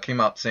came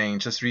out saying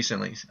just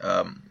recently,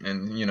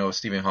 and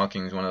Stephen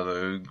Hawking is one of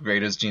the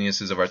greatest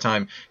geniuses of our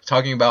time,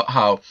 talking about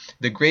how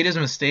the greatest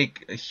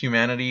mistake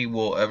humanity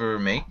will ever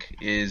make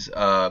is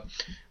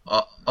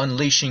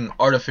unleashing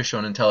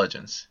artificial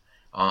intelligence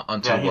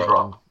onto the world.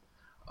 Wrong.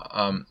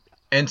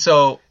 And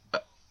so,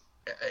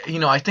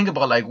 I think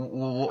about like,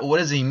 what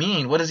does he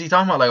mean? What is he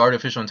talking about, like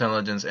artificial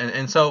intelligence?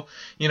 And so,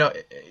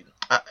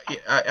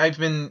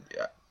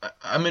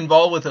 I'm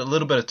involved with a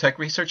little bit of tech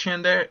research here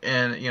and there,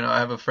 and I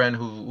have a friend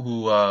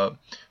who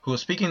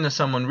was speaking to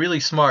someone really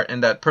smart,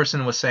 and that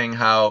person was saying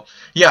how,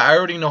 I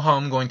already know how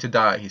I'm going to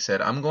die. He said,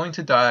 I'm going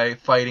to die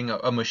fighting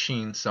a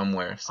machine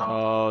somewhere.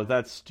 Oh,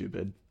 that's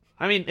stupid.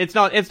 I mean, it's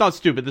not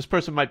stupid. This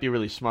person might be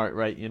really smart,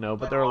 right?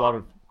 But there are a lot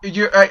of in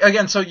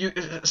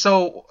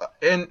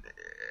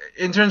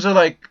terms of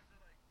like,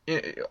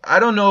 I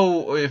don't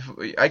know if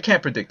I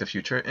can't predict the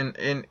future,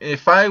 and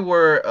if I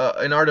were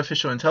an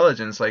artificial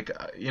intelligence, like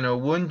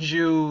wouldn't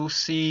you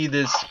see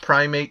this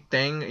primate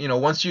thing?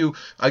 Once you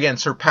again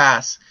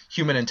surpass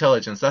human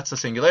intelligence, that's the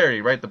singularity,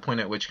 right? The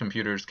point at which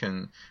computers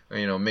can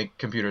make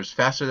computers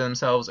faster than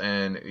themselves,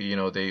 and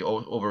they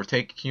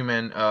overtake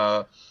human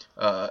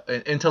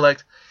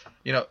intellect.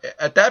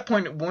 At that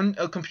point, wouldn't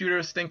a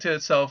computer think to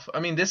itself, I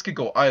mean, this could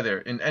go either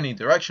in any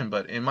direction,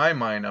 but in my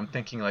mind, I'm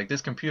thinking like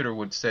this computer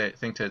would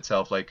think to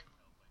itself like,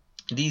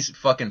 these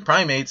fucking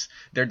primates,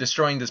 they're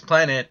destroying this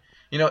planet.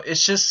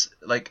 It's just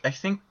like, I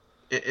think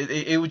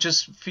it would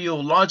just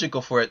feel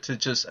logical for it to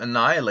just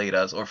annihilate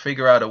us or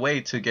figure out a way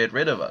to get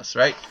rid of us,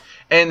 right?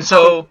 And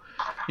so,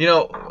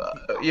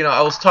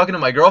 I was talking to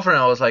my girlfriend,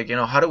 and I was like,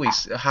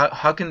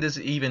 how can this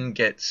even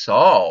get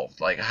solved?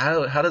 Like,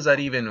 how does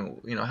that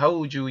even, how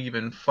would you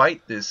even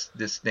fight this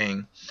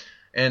thing?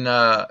 And,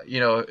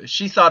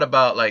 she thought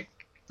about like,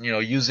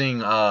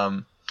 using,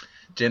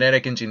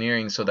 genetic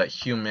engineering so that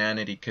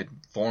humanity could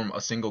form a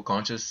single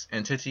conscious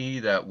entity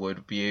that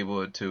would be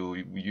able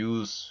to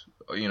use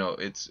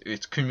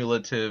its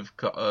cumulative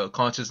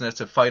consciousness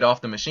to fight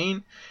off the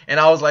machine. And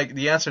I was like,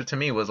 the answer to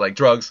me was like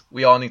drugs.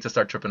 We all need to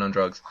start tripping on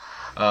drugs.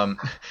 But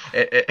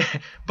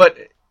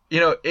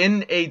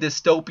in a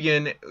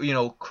dystopian,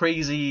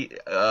 crazy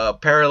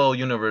parallel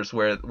universe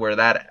where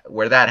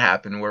that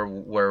happened, where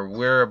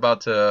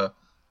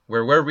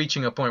we're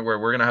reaching a point where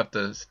we're gonna have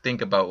to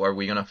think about, are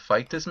we gonna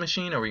fight this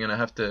machine? Are we gonna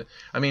have to?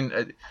 I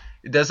mean,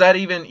 does that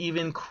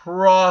even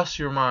cross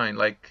your mind?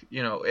 Like,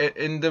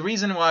 and the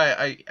reason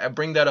why I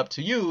bring that up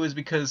to you is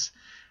because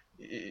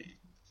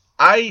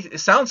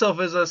Sound Self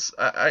is a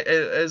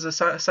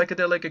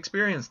psychedelic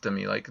experience to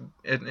me. Like,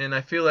 and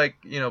I feel like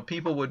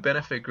people would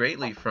benefit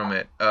greatly from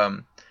it.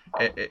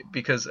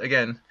 Because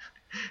again,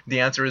 the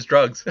answer is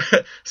drugs.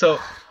 So,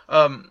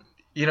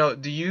 do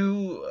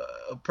you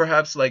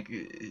perhaps like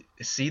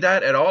see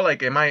that at all?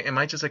 Like, am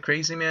I just a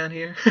crazy man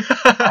here?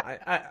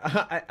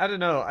 I don't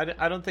know.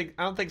 I don't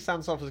think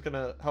Sound Self is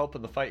gonna help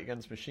in the fight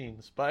against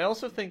machines. But I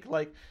also think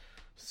like,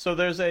 so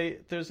there's a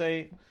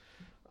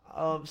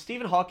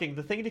Stephen Hawking.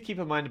 The thing to keep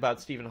in mind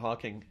about Stephen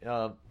Hawking,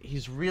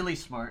 he's really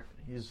smart.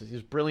 He's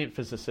a brilliant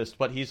physicist,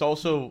 but he's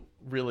also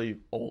really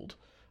old.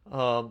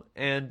 So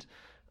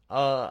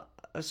I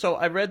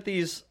read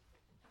these.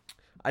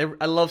 I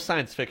love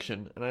science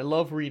fiction, and I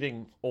love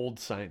reading old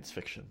science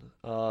fiction,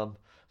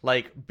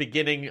 like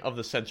beginning of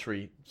the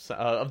century,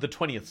 of the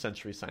 20th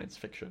century science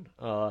fiction.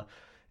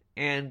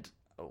 And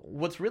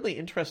what's really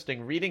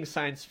interesting, reading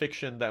science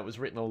fiction that was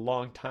written a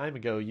long time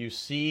ago, you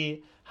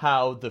see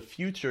how the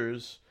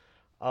futures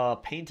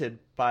painted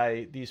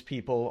by these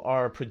people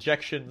are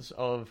projections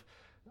of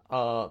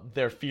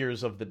their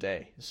fears of the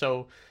day.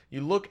 So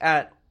you look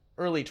at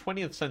early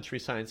 20th century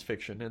science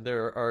fiction, and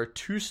there are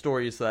two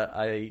stories that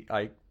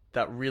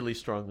that really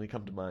strongly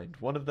come to mind.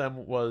 One of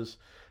them was,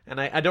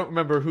 and I don't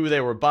remember who they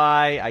were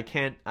by. I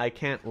can't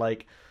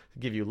like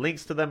give you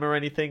links to them or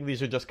anything.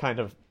 These are just kind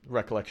of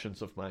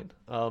recollections of mine.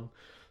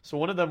 So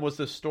one of them was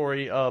this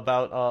story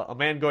about a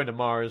man going to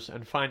Mars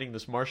and finding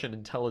this Martian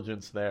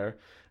intelligence there.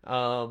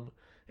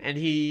 And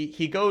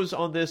he goes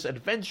on this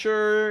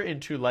adventure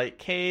into like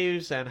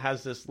caves and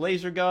has this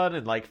laser gun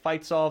and like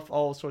fights off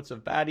all sorts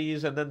of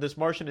baddies. And then this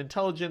Martian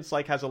intelligence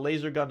like has a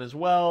laser gun as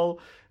well,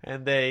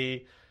 and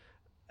they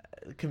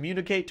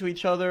communicate to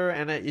each other.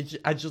 And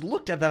I just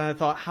looked at that and I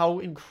thought, how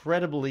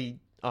incredibly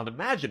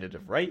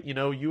unimaginative, right?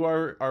 You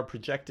are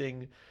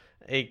projecting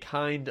a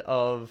kind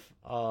of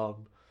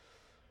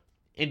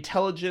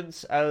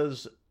intelligence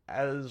as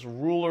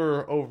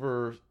ruler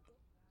over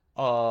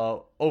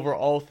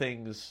all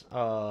things,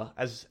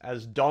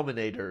 as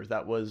dominator.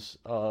 That was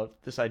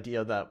this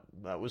idea that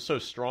was so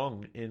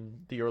strong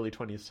in the early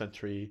 20th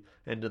century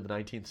and in the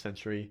 19th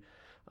century.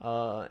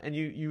 And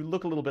you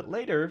look a little bit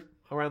later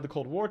around the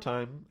Cold War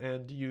time,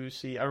 and you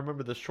see, I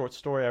remember the short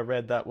story I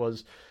read that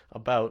was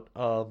about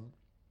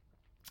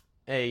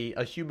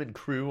a human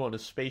crew on a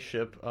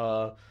spaceship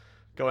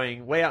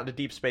going way out into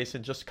deep space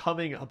and just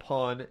coming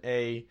upon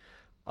an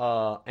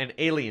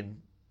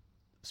alien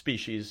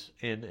species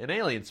in an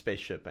alien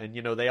spaceship. And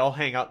they all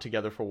hang out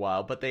together for a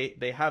while, but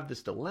they have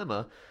this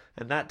dilemma,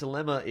 and that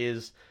dilemma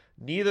is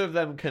neither of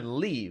them can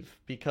leave,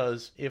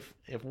 because if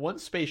one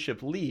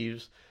spaceship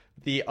leaves,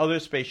 the other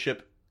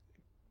spaceship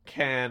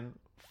can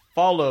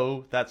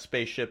follow that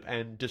spaceship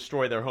and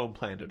destroy their home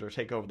planet or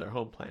take over their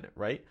home planet,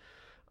 right?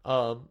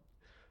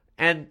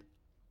 And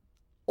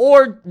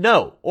or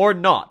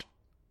not.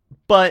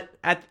 But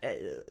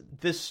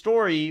this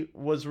story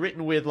was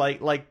written with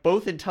like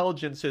both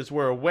intelligences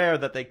were aware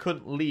that they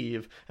couldn't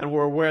leave, and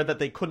were aware that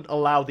they couldn't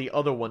allow the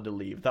other one to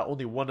leave. That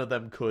only one of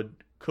them could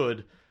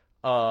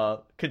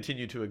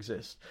continue to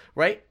exist,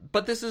 right?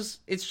 But it's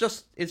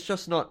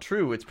just not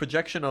true. It's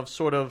projection of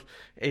sort of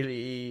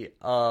a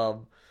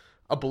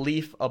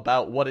belief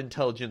about what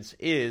intelligence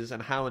is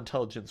and how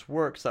intelligence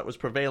works that was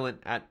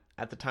prevalent at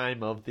the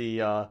time of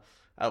the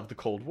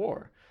Cold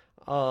War.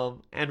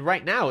 And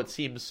right now it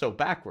seems so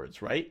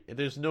backwards, right?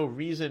 There's no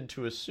reason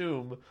to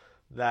assume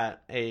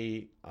that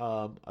a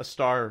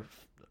star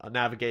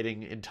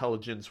navigating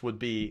intelligence would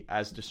be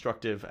as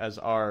destructive as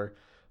our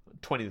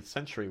 20th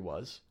century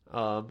was.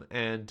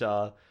 And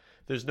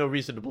there's no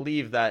reason to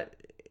believe that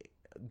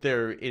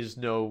there is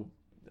no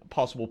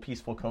possible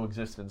peaceful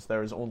coexistence.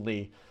 There is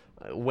only,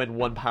 when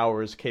one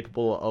power is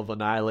capable of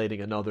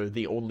annihilating another,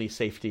 the only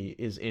safety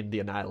is in the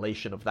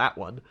annihilation of that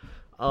one.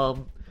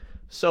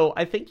 So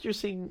I think you're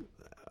seeing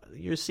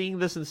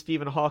this in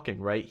Stephen Hawking,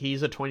 right?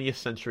 He's a 20th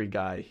century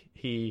guy.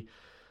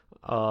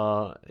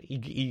 I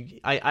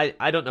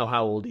don't know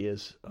how old he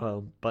is,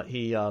 but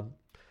he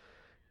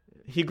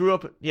grew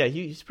up. Yeah,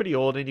 he's pretty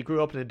old, and he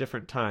grew up in a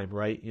different time,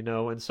 right?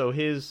 And so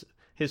his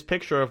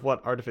picture of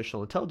what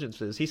artificial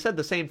intelligence is. He said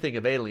the same thing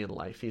of alien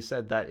life. He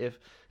said that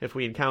if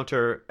we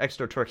encounter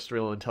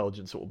extraterrestrial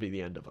intelligence, it will be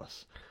the end of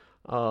us.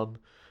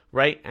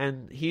 Right?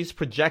 And he's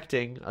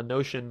projecting a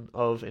notion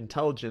of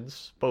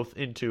intelligence both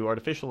into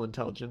artificial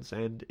intelligence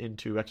and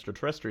into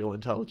extraterrestrial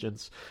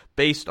intelligence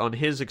based on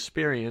his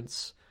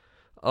experience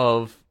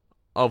of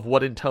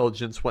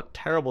what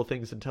terrible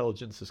things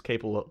intelligence is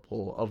capable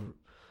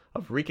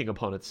of wreaking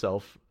upon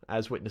itself,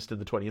 as witnessed in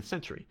the 20th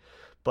century.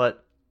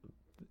 But,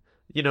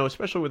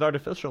 especially with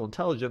artificial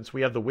intelligence,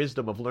 we have the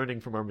wisdom of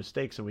learning from our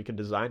mistakes, and we can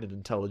design an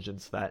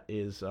intelligence that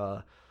is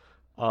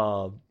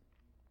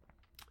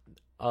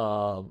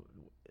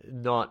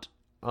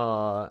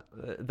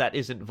that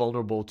isn't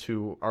vulnerable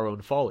to our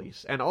own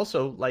follies. And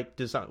also, like,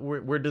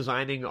 we're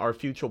designing our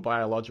future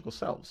biological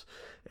selves,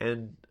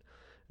 and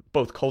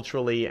both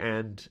culturally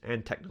and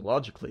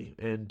technologically,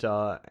 and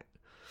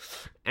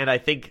I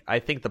think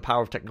the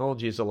power of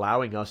technology is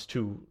allowing us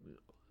to,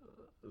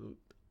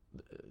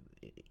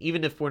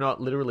 even if we're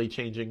not literally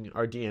changing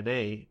our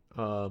DNA,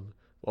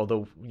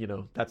 although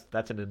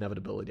that's an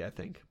inevitability, I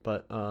think,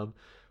 but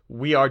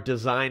we are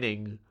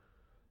designing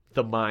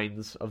the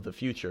minds of the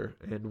future,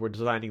 and we're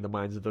designing the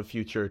minds of the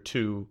future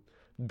to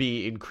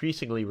be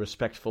increasingly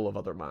respectful of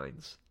other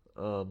minds.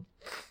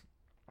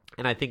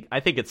 And I think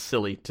it's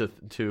silly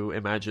to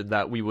imagine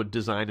that we would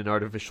design an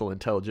artificial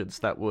intelligence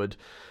that would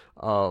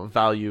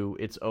value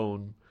its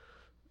own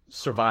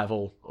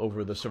survival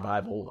over the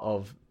survival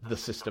of the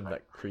system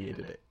that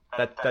created it.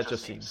 That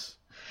just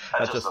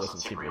doesn't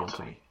seem real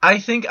to me. I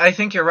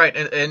think you're right,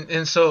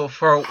 and so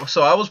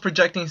I was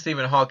projecting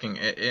Stephen Hawking,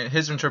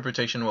 his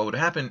interpretation of what would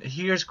happen.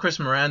 Here's Chris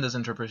Miranda's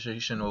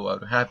interpretation of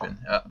what would happen.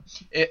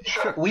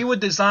 We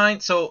would design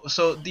so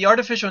the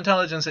artificial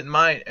intelligence in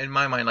my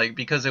mind, like,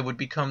 because it would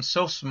become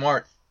so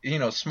smart,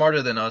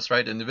 smarter than us,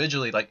 right,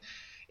 individually, like,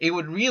 it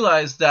would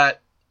realize that,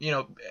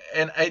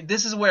 and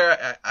this is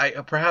where I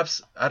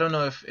perhaps, I don't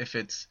know if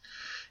it's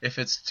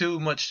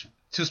too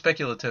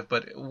speculative,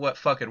 but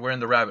fuck it, we're in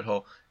the rabbit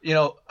hole.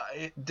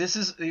 This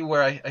is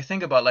where I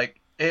think about,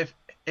 like, if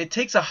it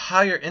takes a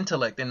higher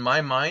intellect in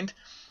my mind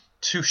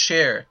to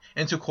share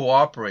and to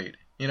cooperate.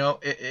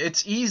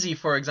 It's easy,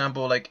 for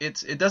example, like,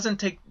 it doesn't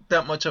take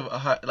that much of a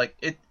high,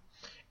 like,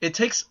 it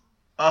takes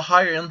a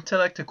higher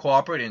intellect to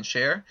cooperate and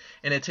share,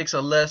 and it takes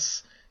a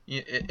less.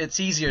 It's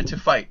easier to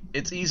fight.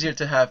 It's easier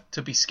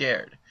to be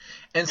scared.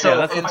 And so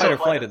that's the fight or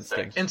flight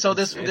instinct. And so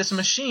this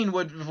machine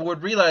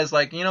would realize,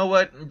 like, you know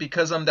what?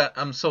 Because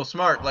I'm so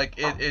smart, like,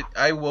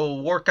 I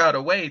will work out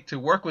a way to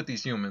work with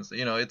these humans.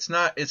 And it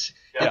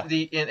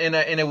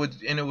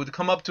would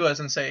come up to us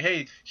and say,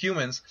 hey,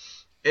 humans,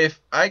 if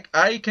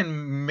I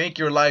can make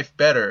your life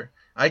better,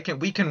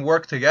 we can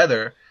work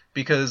together,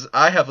 because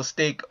I have a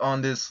stake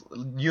on this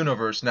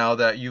universe now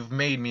that you've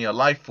made me a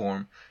life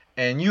form,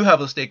 and you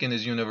have a stake in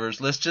this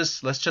universe. Let's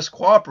just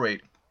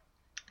cooperate.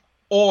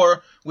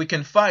 Or we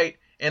can fight,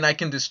 and I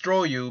can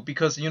destroy you,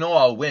 because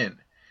I'll win.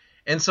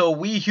 And so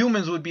we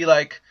humans would be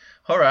like,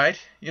 all right,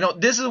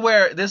 this is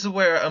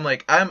where I'm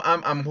like,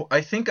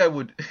 I think I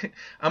would,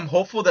 I'm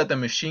hopeful that the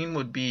machine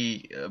would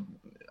be,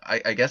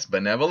 I guess,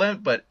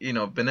 benevolent, but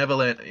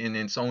benevolent in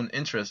its own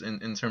interest,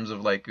 in terms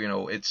of, like,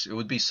 it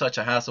would be such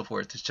a hassle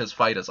for it to just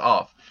fight us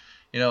off,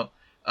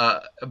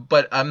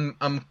 but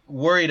I'm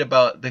worried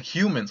about the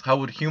humans. How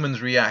would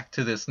humans react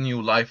to this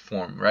new life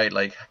form, right?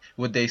 Like,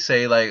 would they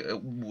say, like,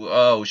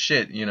 oh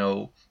shit,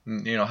 how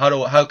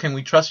can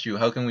we trust you?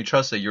 How can we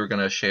trust that you're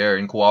gonna share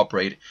and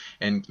cooperate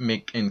and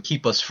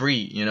keep us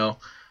free?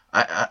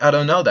 I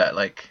don't know that,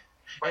 like.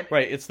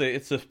 Right, it's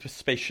the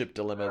spaceship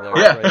dilemma there.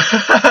 Yeah.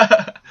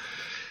 Right?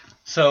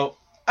 So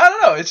I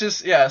don't know. It's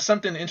just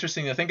something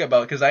interesting to think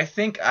about, because I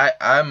think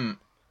I'm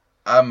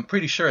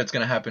pretty sure it's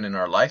gonna happen in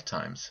our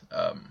lifetimes.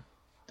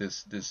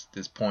 This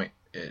point,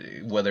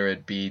 whether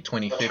it be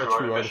 2050,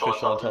 True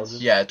artificial intelligence.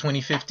 Yeah,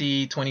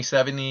 2050,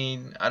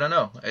 2070. I don't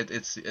know. I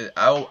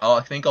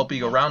think I'll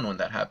be around when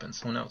that happens.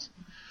 Who knows?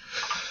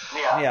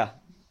 Yeah.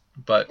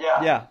 But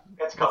Yeah.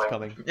 It's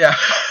coming. yeah.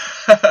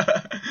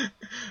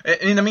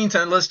 In the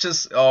meantime, let's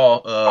just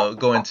all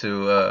go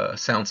into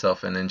Sound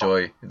Self and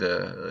enjoy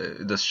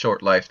the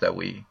short life that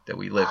we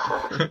live.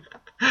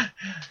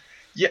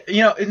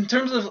 Yeah, in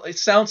terms of, like,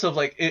 Sound Self,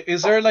 like,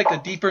 is there, like, a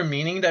deeper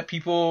meaning that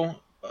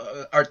people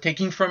are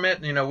taking from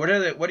it?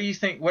 What do you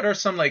think? What are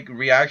some, like,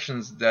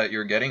 reactions that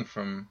you're getting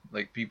from,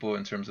 like, people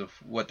in terms of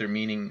what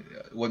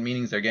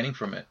meanings they're getting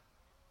from it?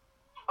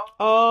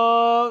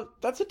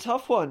 That's a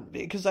tough one,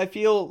 because I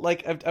feel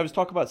like I was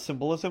talking about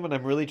symbolism, and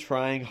I'm really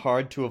trying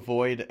hard to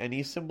avoid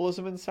any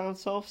symbolism in Sound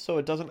Self, so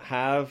it doesn't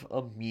have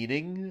a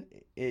meaning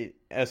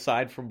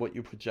aside from what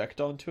you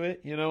project onto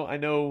it. I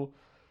know,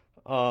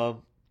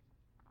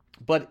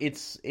 but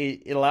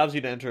it allows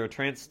you to enter a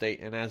trance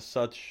state, and as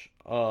such,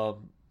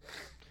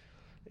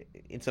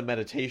 it's a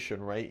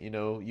meditation, right?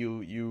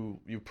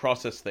 You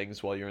process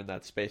things while you're in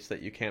that space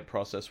that you can't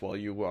process while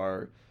you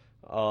are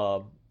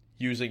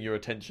using your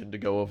attention to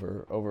go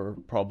over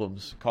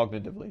problems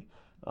cognitively.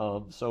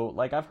 So,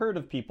 like, I've heard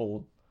of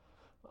people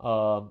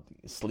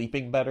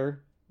sleeping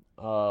better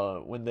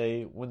when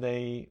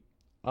they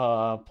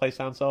play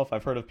Sound Self.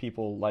 I've heard of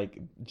people, like,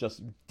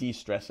 just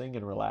de-stressing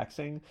and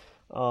relaxing.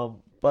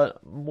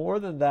 But more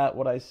than that,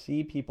 what I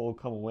see people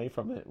come away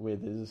from it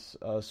with is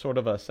sort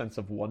of a sense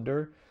of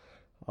wonder.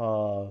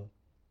 And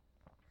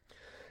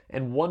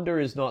wonder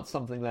is not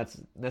something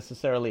that's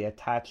necessarily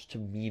attached to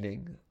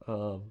meaning.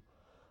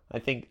 I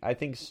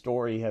think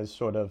story has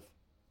sort of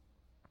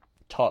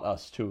taught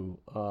us to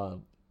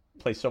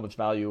place so much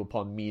value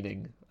upon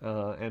meaning,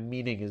 and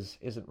meaning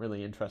isn't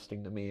really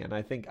interesting to me. And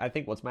I think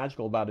what's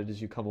magical about it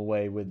is you come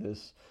away with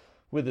this,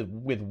 with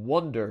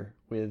wonder,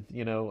 with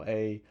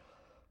a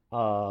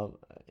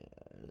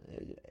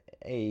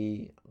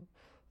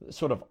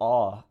sort of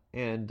awe,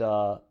 and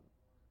that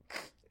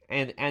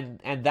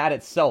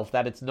itself,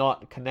 that it's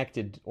not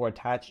connected or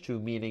attached to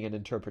meaning and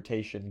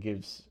interpretation,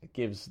 gives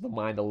the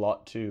mind a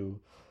lot to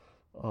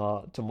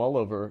to mull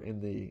over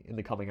in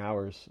the coming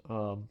hours.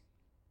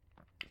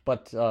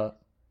 But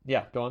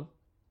yeah, go on.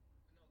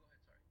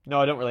 No,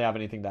 I don't really have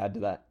anything to add to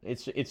that.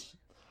 It's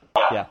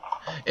yeah.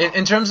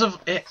 In terms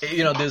of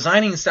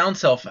designing sound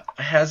self,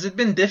 has it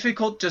been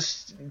difficult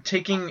just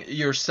taking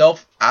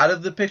yourself out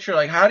of the picture?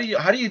 Like how do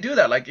you do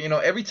that? Like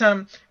every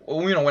time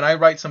when I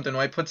write something,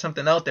 when I put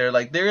something out there,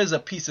 like there is a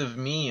piece of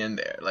me in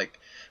there. Like,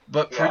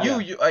 but for Yeah.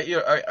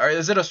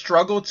 is it a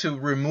struggle to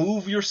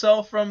remove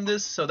yourself from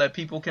this so that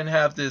people can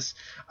have this?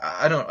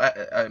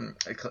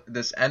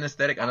 This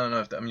anesthetic. I don't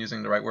know if I'm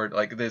using the right word.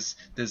 Like this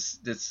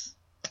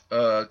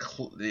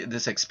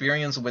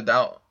experience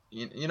without.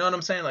 You know what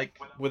I'm saying? Like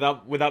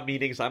Without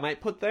meanings I might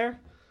put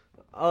there.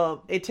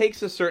 It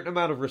takes a certain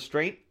amount of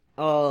restraint.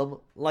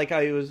 Like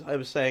I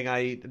was saying,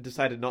 I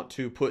decided not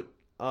to put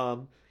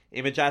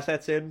image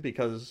assets in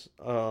because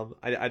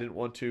I didn't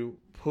want to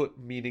put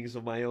meanings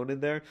of my own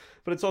in there.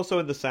 But it's also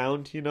in the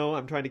sound.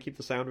 I'm trying to keep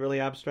the sound really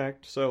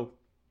abstract. So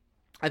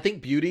I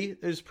think beauty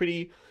is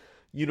pretty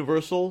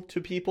universal to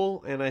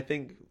people, and I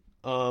think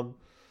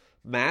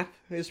math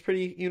is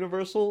pretty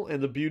universal,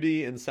 and the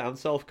beauty in sound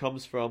self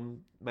comes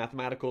from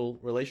mathematical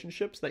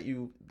relationships that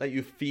you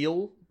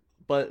feel.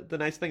 But the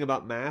nice thing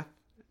about math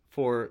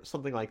for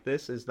something like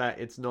this is that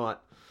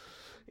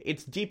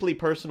it's deeply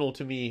personal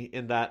to me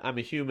in that I'm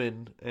a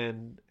human,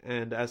 and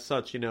as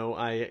such,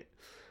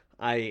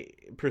 I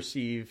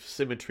perceive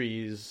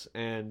symmetries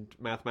and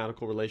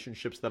mathematical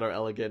relationships that are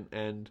elegant,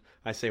 and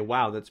I say,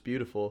 wow, that's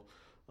beautiful.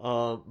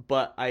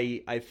 But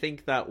I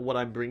think that what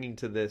I'm bringing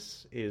to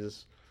this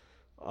is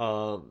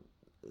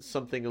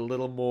something a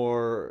little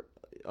more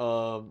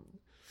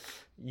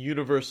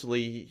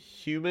universally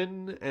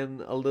human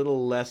and a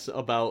little less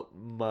about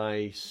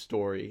my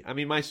story. I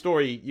mean, my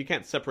story, you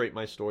can't separate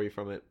my story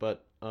from it,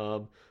 but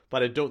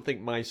I don't think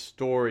my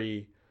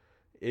story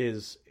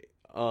is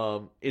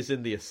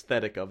in the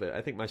aesthetic of it.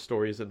 I think my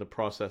story is in the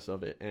process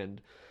of it,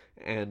 and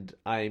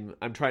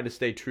I'm trying to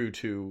stay true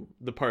to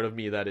the part of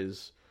me that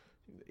is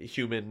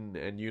human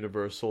and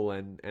universal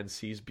and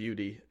sees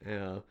beauty,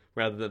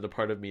 rather than the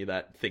part of me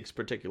that thinks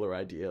particular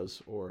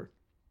ideas or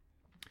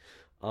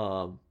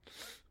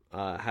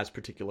has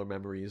particular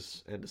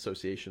memories and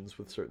associations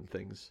with certain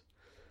things.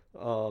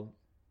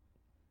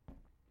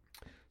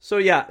 So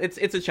yeah, it's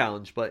a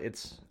challenge, but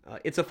it's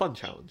a fun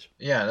challenge.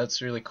 Yeah,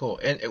 that's really cool.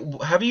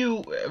 And have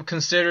you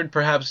considered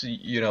perhaps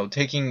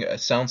taking a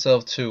sound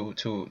self to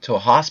a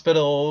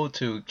hospital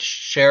to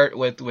share it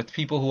with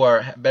people who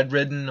are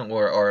bedridden,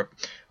 or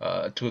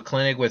to a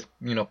clinic with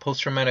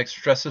post-traumatic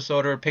stress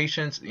disorder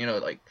patients?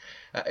 Like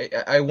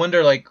I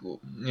wonder, like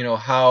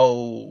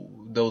how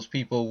those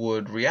people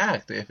would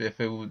react if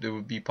it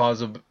would be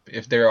positive,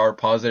 if there are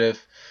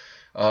positive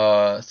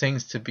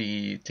things to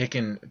be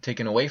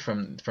taken away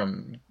from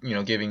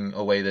giving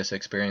away this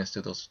experience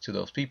to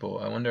those people.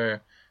 I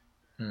wonder,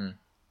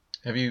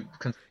 have you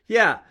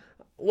Yeah.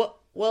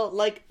 Well,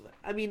 like,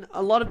 I mean,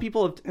 a lot of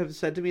people have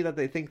said to me that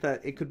they think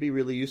that it could be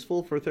really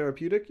useful for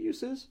therapeutic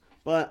uses,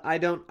 but I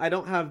don't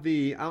have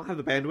the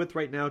bandwidth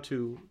right now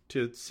to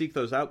seek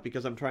those out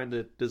because I'm trying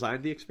to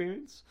design the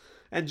experience.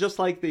 And just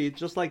like the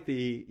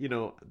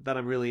that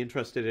I'm really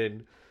interested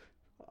in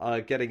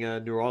getting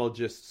a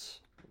neurologist's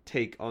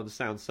take on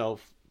sound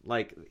self.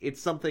 Like, it's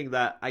something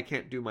that I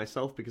can't do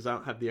myself because I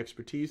don't have the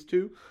expertise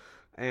to.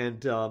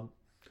 And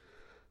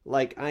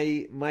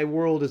my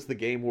world is the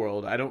game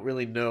world. I don't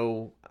really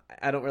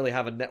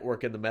have a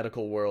network in the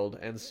medical world,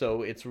 and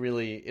so it's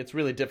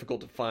really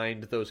difficult to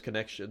find those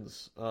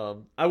connections.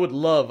 I would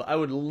love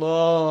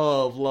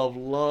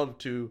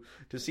to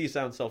see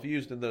sound self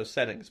used in those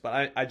settings,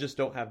 but I just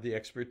don't have the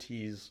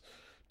expertise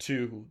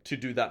to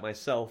do that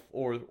myself,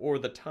 or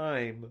the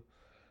time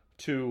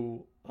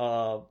to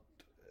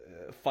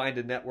find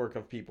a network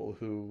of people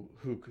who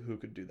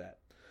could do that.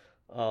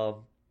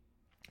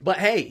 But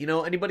hey,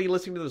 anybody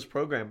listening to this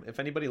program, if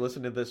anybody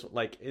listening to this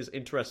is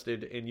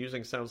interested in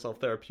using sound self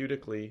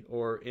therapeutically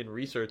or in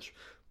research,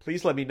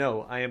 please let me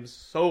know. I am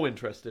so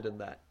interested in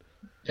that.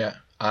 No,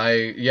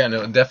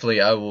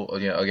 definitely. I will.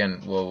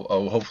 Again,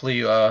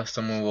 hopefully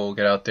someone will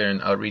get out there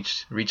and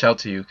reach out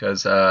to you,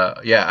 because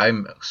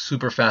I'm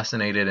super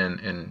fascinated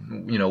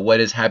in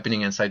what is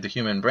happening inside the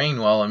human brain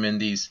while I'm in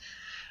these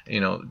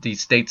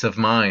states of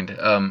mind.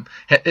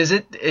 Is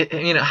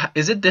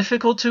it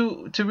difficult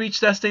to reach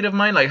that state of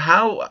mind? Like,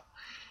 how,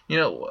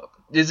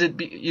 is it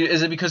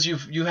because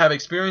you have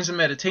experience in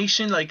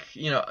meditation? Like,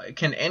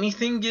 can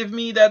anything give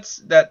me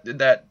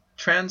that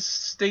trance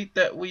state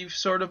that we've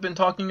sort of been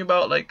talking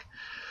about? Like,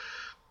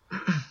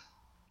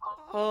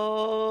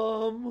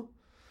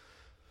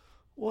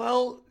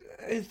 well,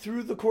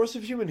 through the course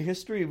of human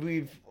history,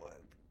 we've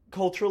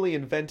culturally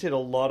invented a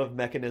lot of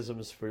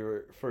mechanisms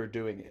for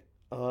doing it.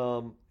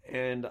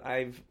 And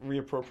I've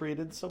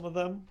reappropriated some of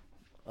them,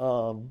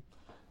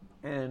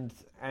 and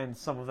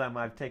some of them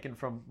I've taken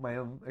from my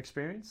own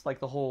experience. Like,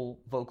 the whole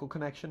vocal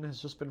connection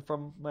has just been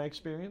from my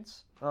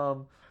experience.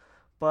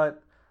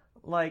 But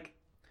like,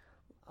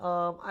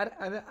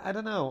 I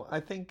don't know. I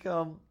think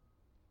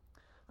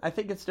I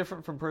think it's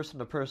different from person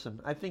to person.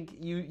 I think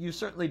you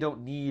certainly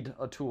don't need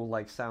a tool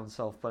like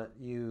SoundSelf, but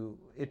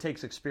it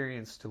takes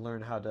experience to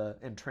learn how to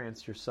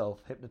entrance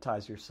yourself,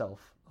 hypnotize yourself.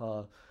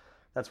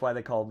 That's why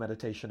they call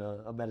meditation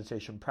a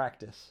meditation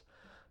practice.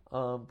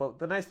 But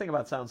the nice thing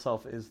about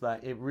SoundSelf is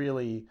that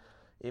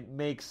it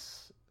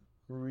makes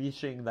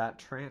reaching that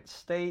trance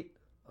state,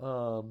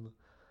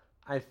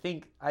 I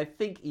think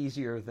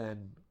easier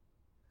than,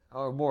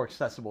 or more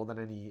accessible than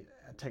any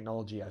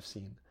technology I've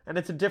seen. And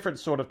it's a different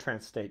sort of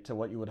trance state to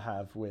what you would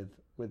have with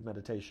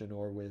meditation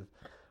or with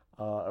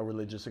a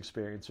religious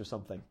experience or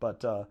something.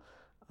 But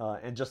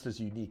and just as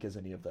unique as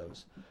any of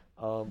those.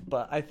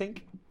 But I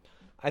think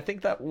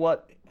that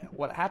what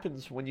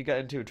happens when you get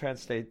into a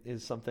trance state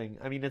is something.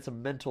 I mean, it's a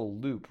mental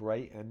loop,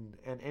 right? And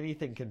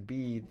anything can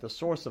be the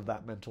source of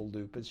that mental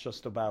loop. It's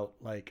just about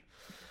like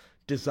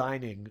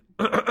designing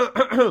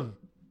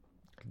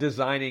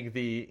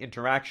the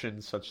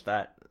interaction such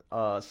that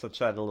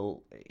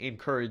it'll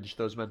encourage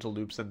those mental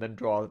loops and then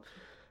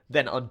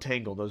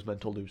untangle those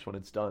mental loops when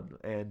it's done.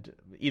 And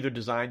either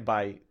designed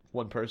by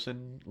one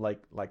person,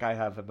 like I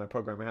have and my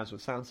program has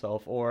with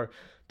SoundSelf, or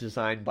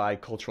designed by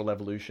cultural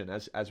evolution,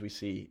 as we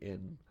see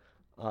in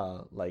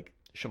like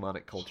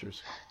shamanic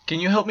cultures. Can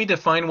you help me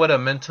define what a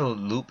mental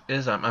loop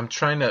is? I'm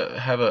trying to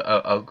have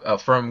a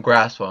firm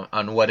grasp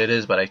on what it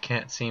is, but I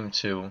can't seem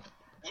to.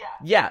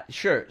 Yeah,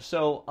 sure.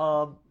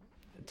 So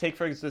take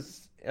for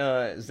instance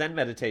Zen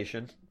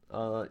meditation.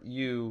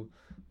 You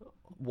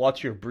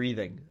watch your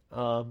breathing,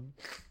 and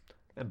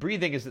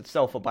breathing is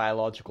itself a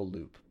biological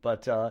loop.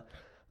 But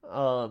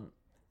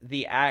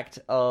the act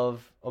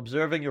of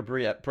observing your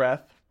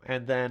breath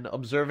and then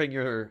observing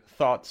your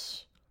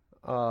thoughts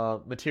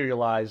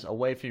materialize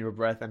away from your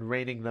breath and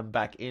reining them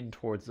back in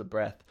towards the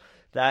breath,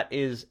 that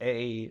is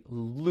a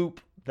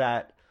loop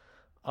that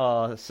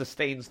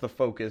sustains the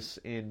focus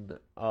in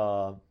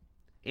a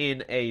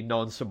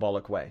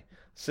non-symbolic way.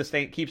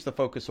 Keeps the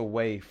focus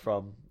away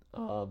from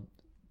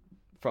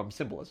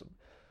symbolism.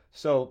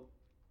 So,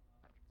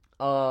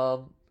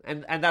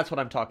 and that's what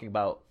I'm talking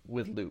about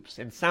with loops.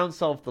 In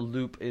SoundSelf, the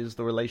loop is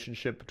the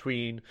relationship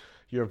between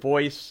your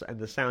voice and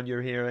the sound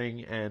you're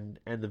hearing and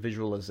the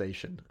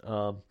visualization.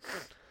 I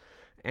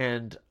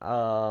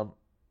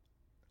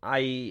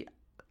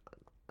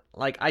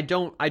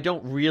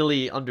don't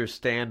really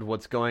understand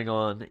what's going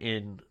on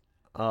in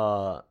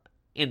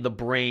the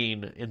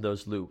brain in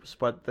those loops,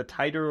 but the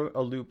tighter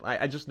a loop,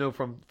 I just know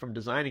from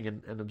designing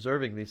and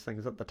observing these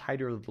things that the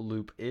tighter the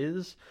loop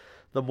is,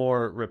 the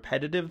more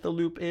repetitive the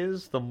loop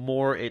is, the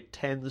more it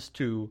tends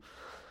to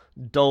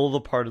dull the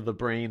part of the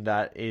brain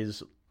that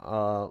is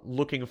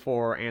looking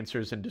for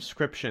answers and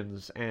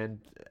descriptions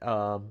and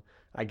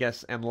I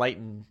guess not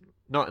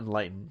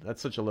enlighten,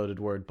 that's such a loaded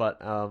word,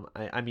 but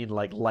I mean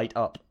like light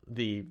up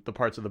the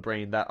parts of the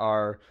brain that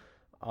are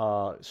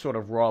sort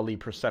of rawly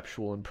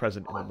perceptual and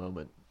present in the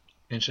moment.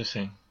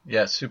 Interesting.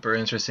 Yeah, super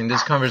interesting.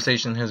 This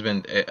conversation has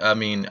been, this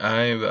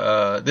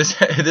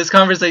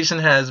conversation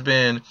has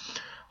been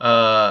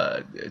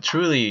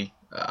truly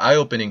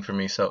eye-opening for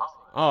me. So.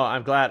 Oh,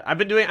 I'm glad. I've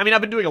been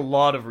doing a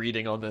lot of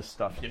reading on this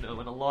stuff, and a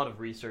lot of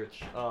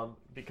research,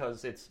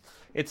 because it's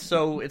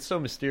so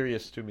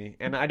mysterious to me,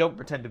 and I don't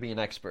pretend to be an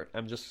expert.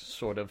 I'm just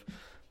sort of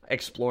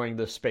exploring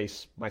this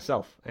space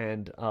myself,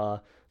 and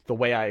the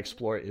way I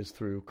explore it is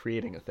through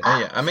creating a thing.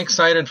 Yeah, I'm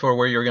excited for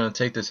where you're going to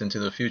take this into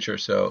the future.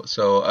 So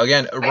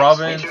again,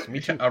 Robin,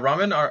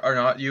 Robin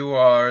Arnott, you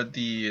are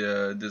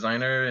the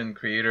designer and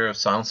creator of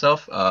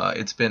SoundSelf.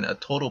 It's been a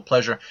total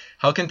pleasure.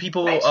 How can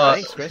people?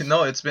 Thanks, Chris.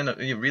 No, it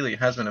really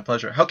has been a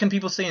pleasure. How can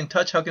people stay in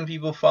touch? How can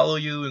people follow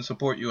you and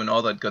support you and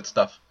all that good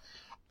stuff?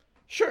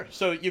 Sure.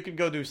 So you can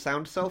go to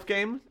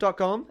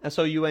soundselfgame.com,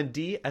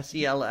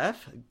 SOUNDSELF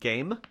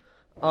game,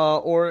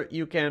 or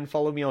you can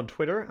follow me on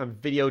Twitter. I'm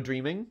Video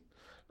Dreaming.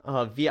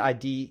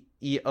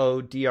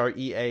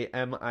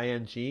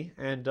 VIDEODREAMING,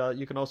 and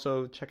you can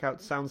also check out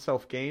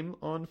SoundSelf Game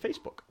on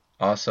Facebook.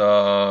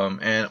 Awesome.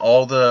 And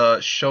all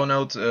the show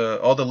notes,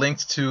 all the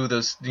links to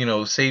this,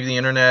 Save the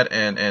Internet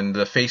and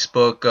the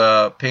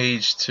Facebook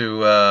page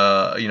to,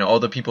 all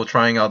the people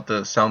trying out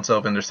the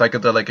SoundSelf and their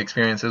psychedelic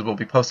experiences will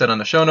be posted on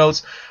the show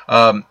notes.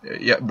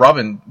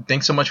 Robin,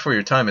 thanks so much for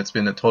your time. It's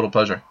been a total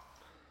pleasure.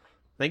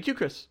 Thank you,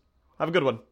 Chris. Have a good one.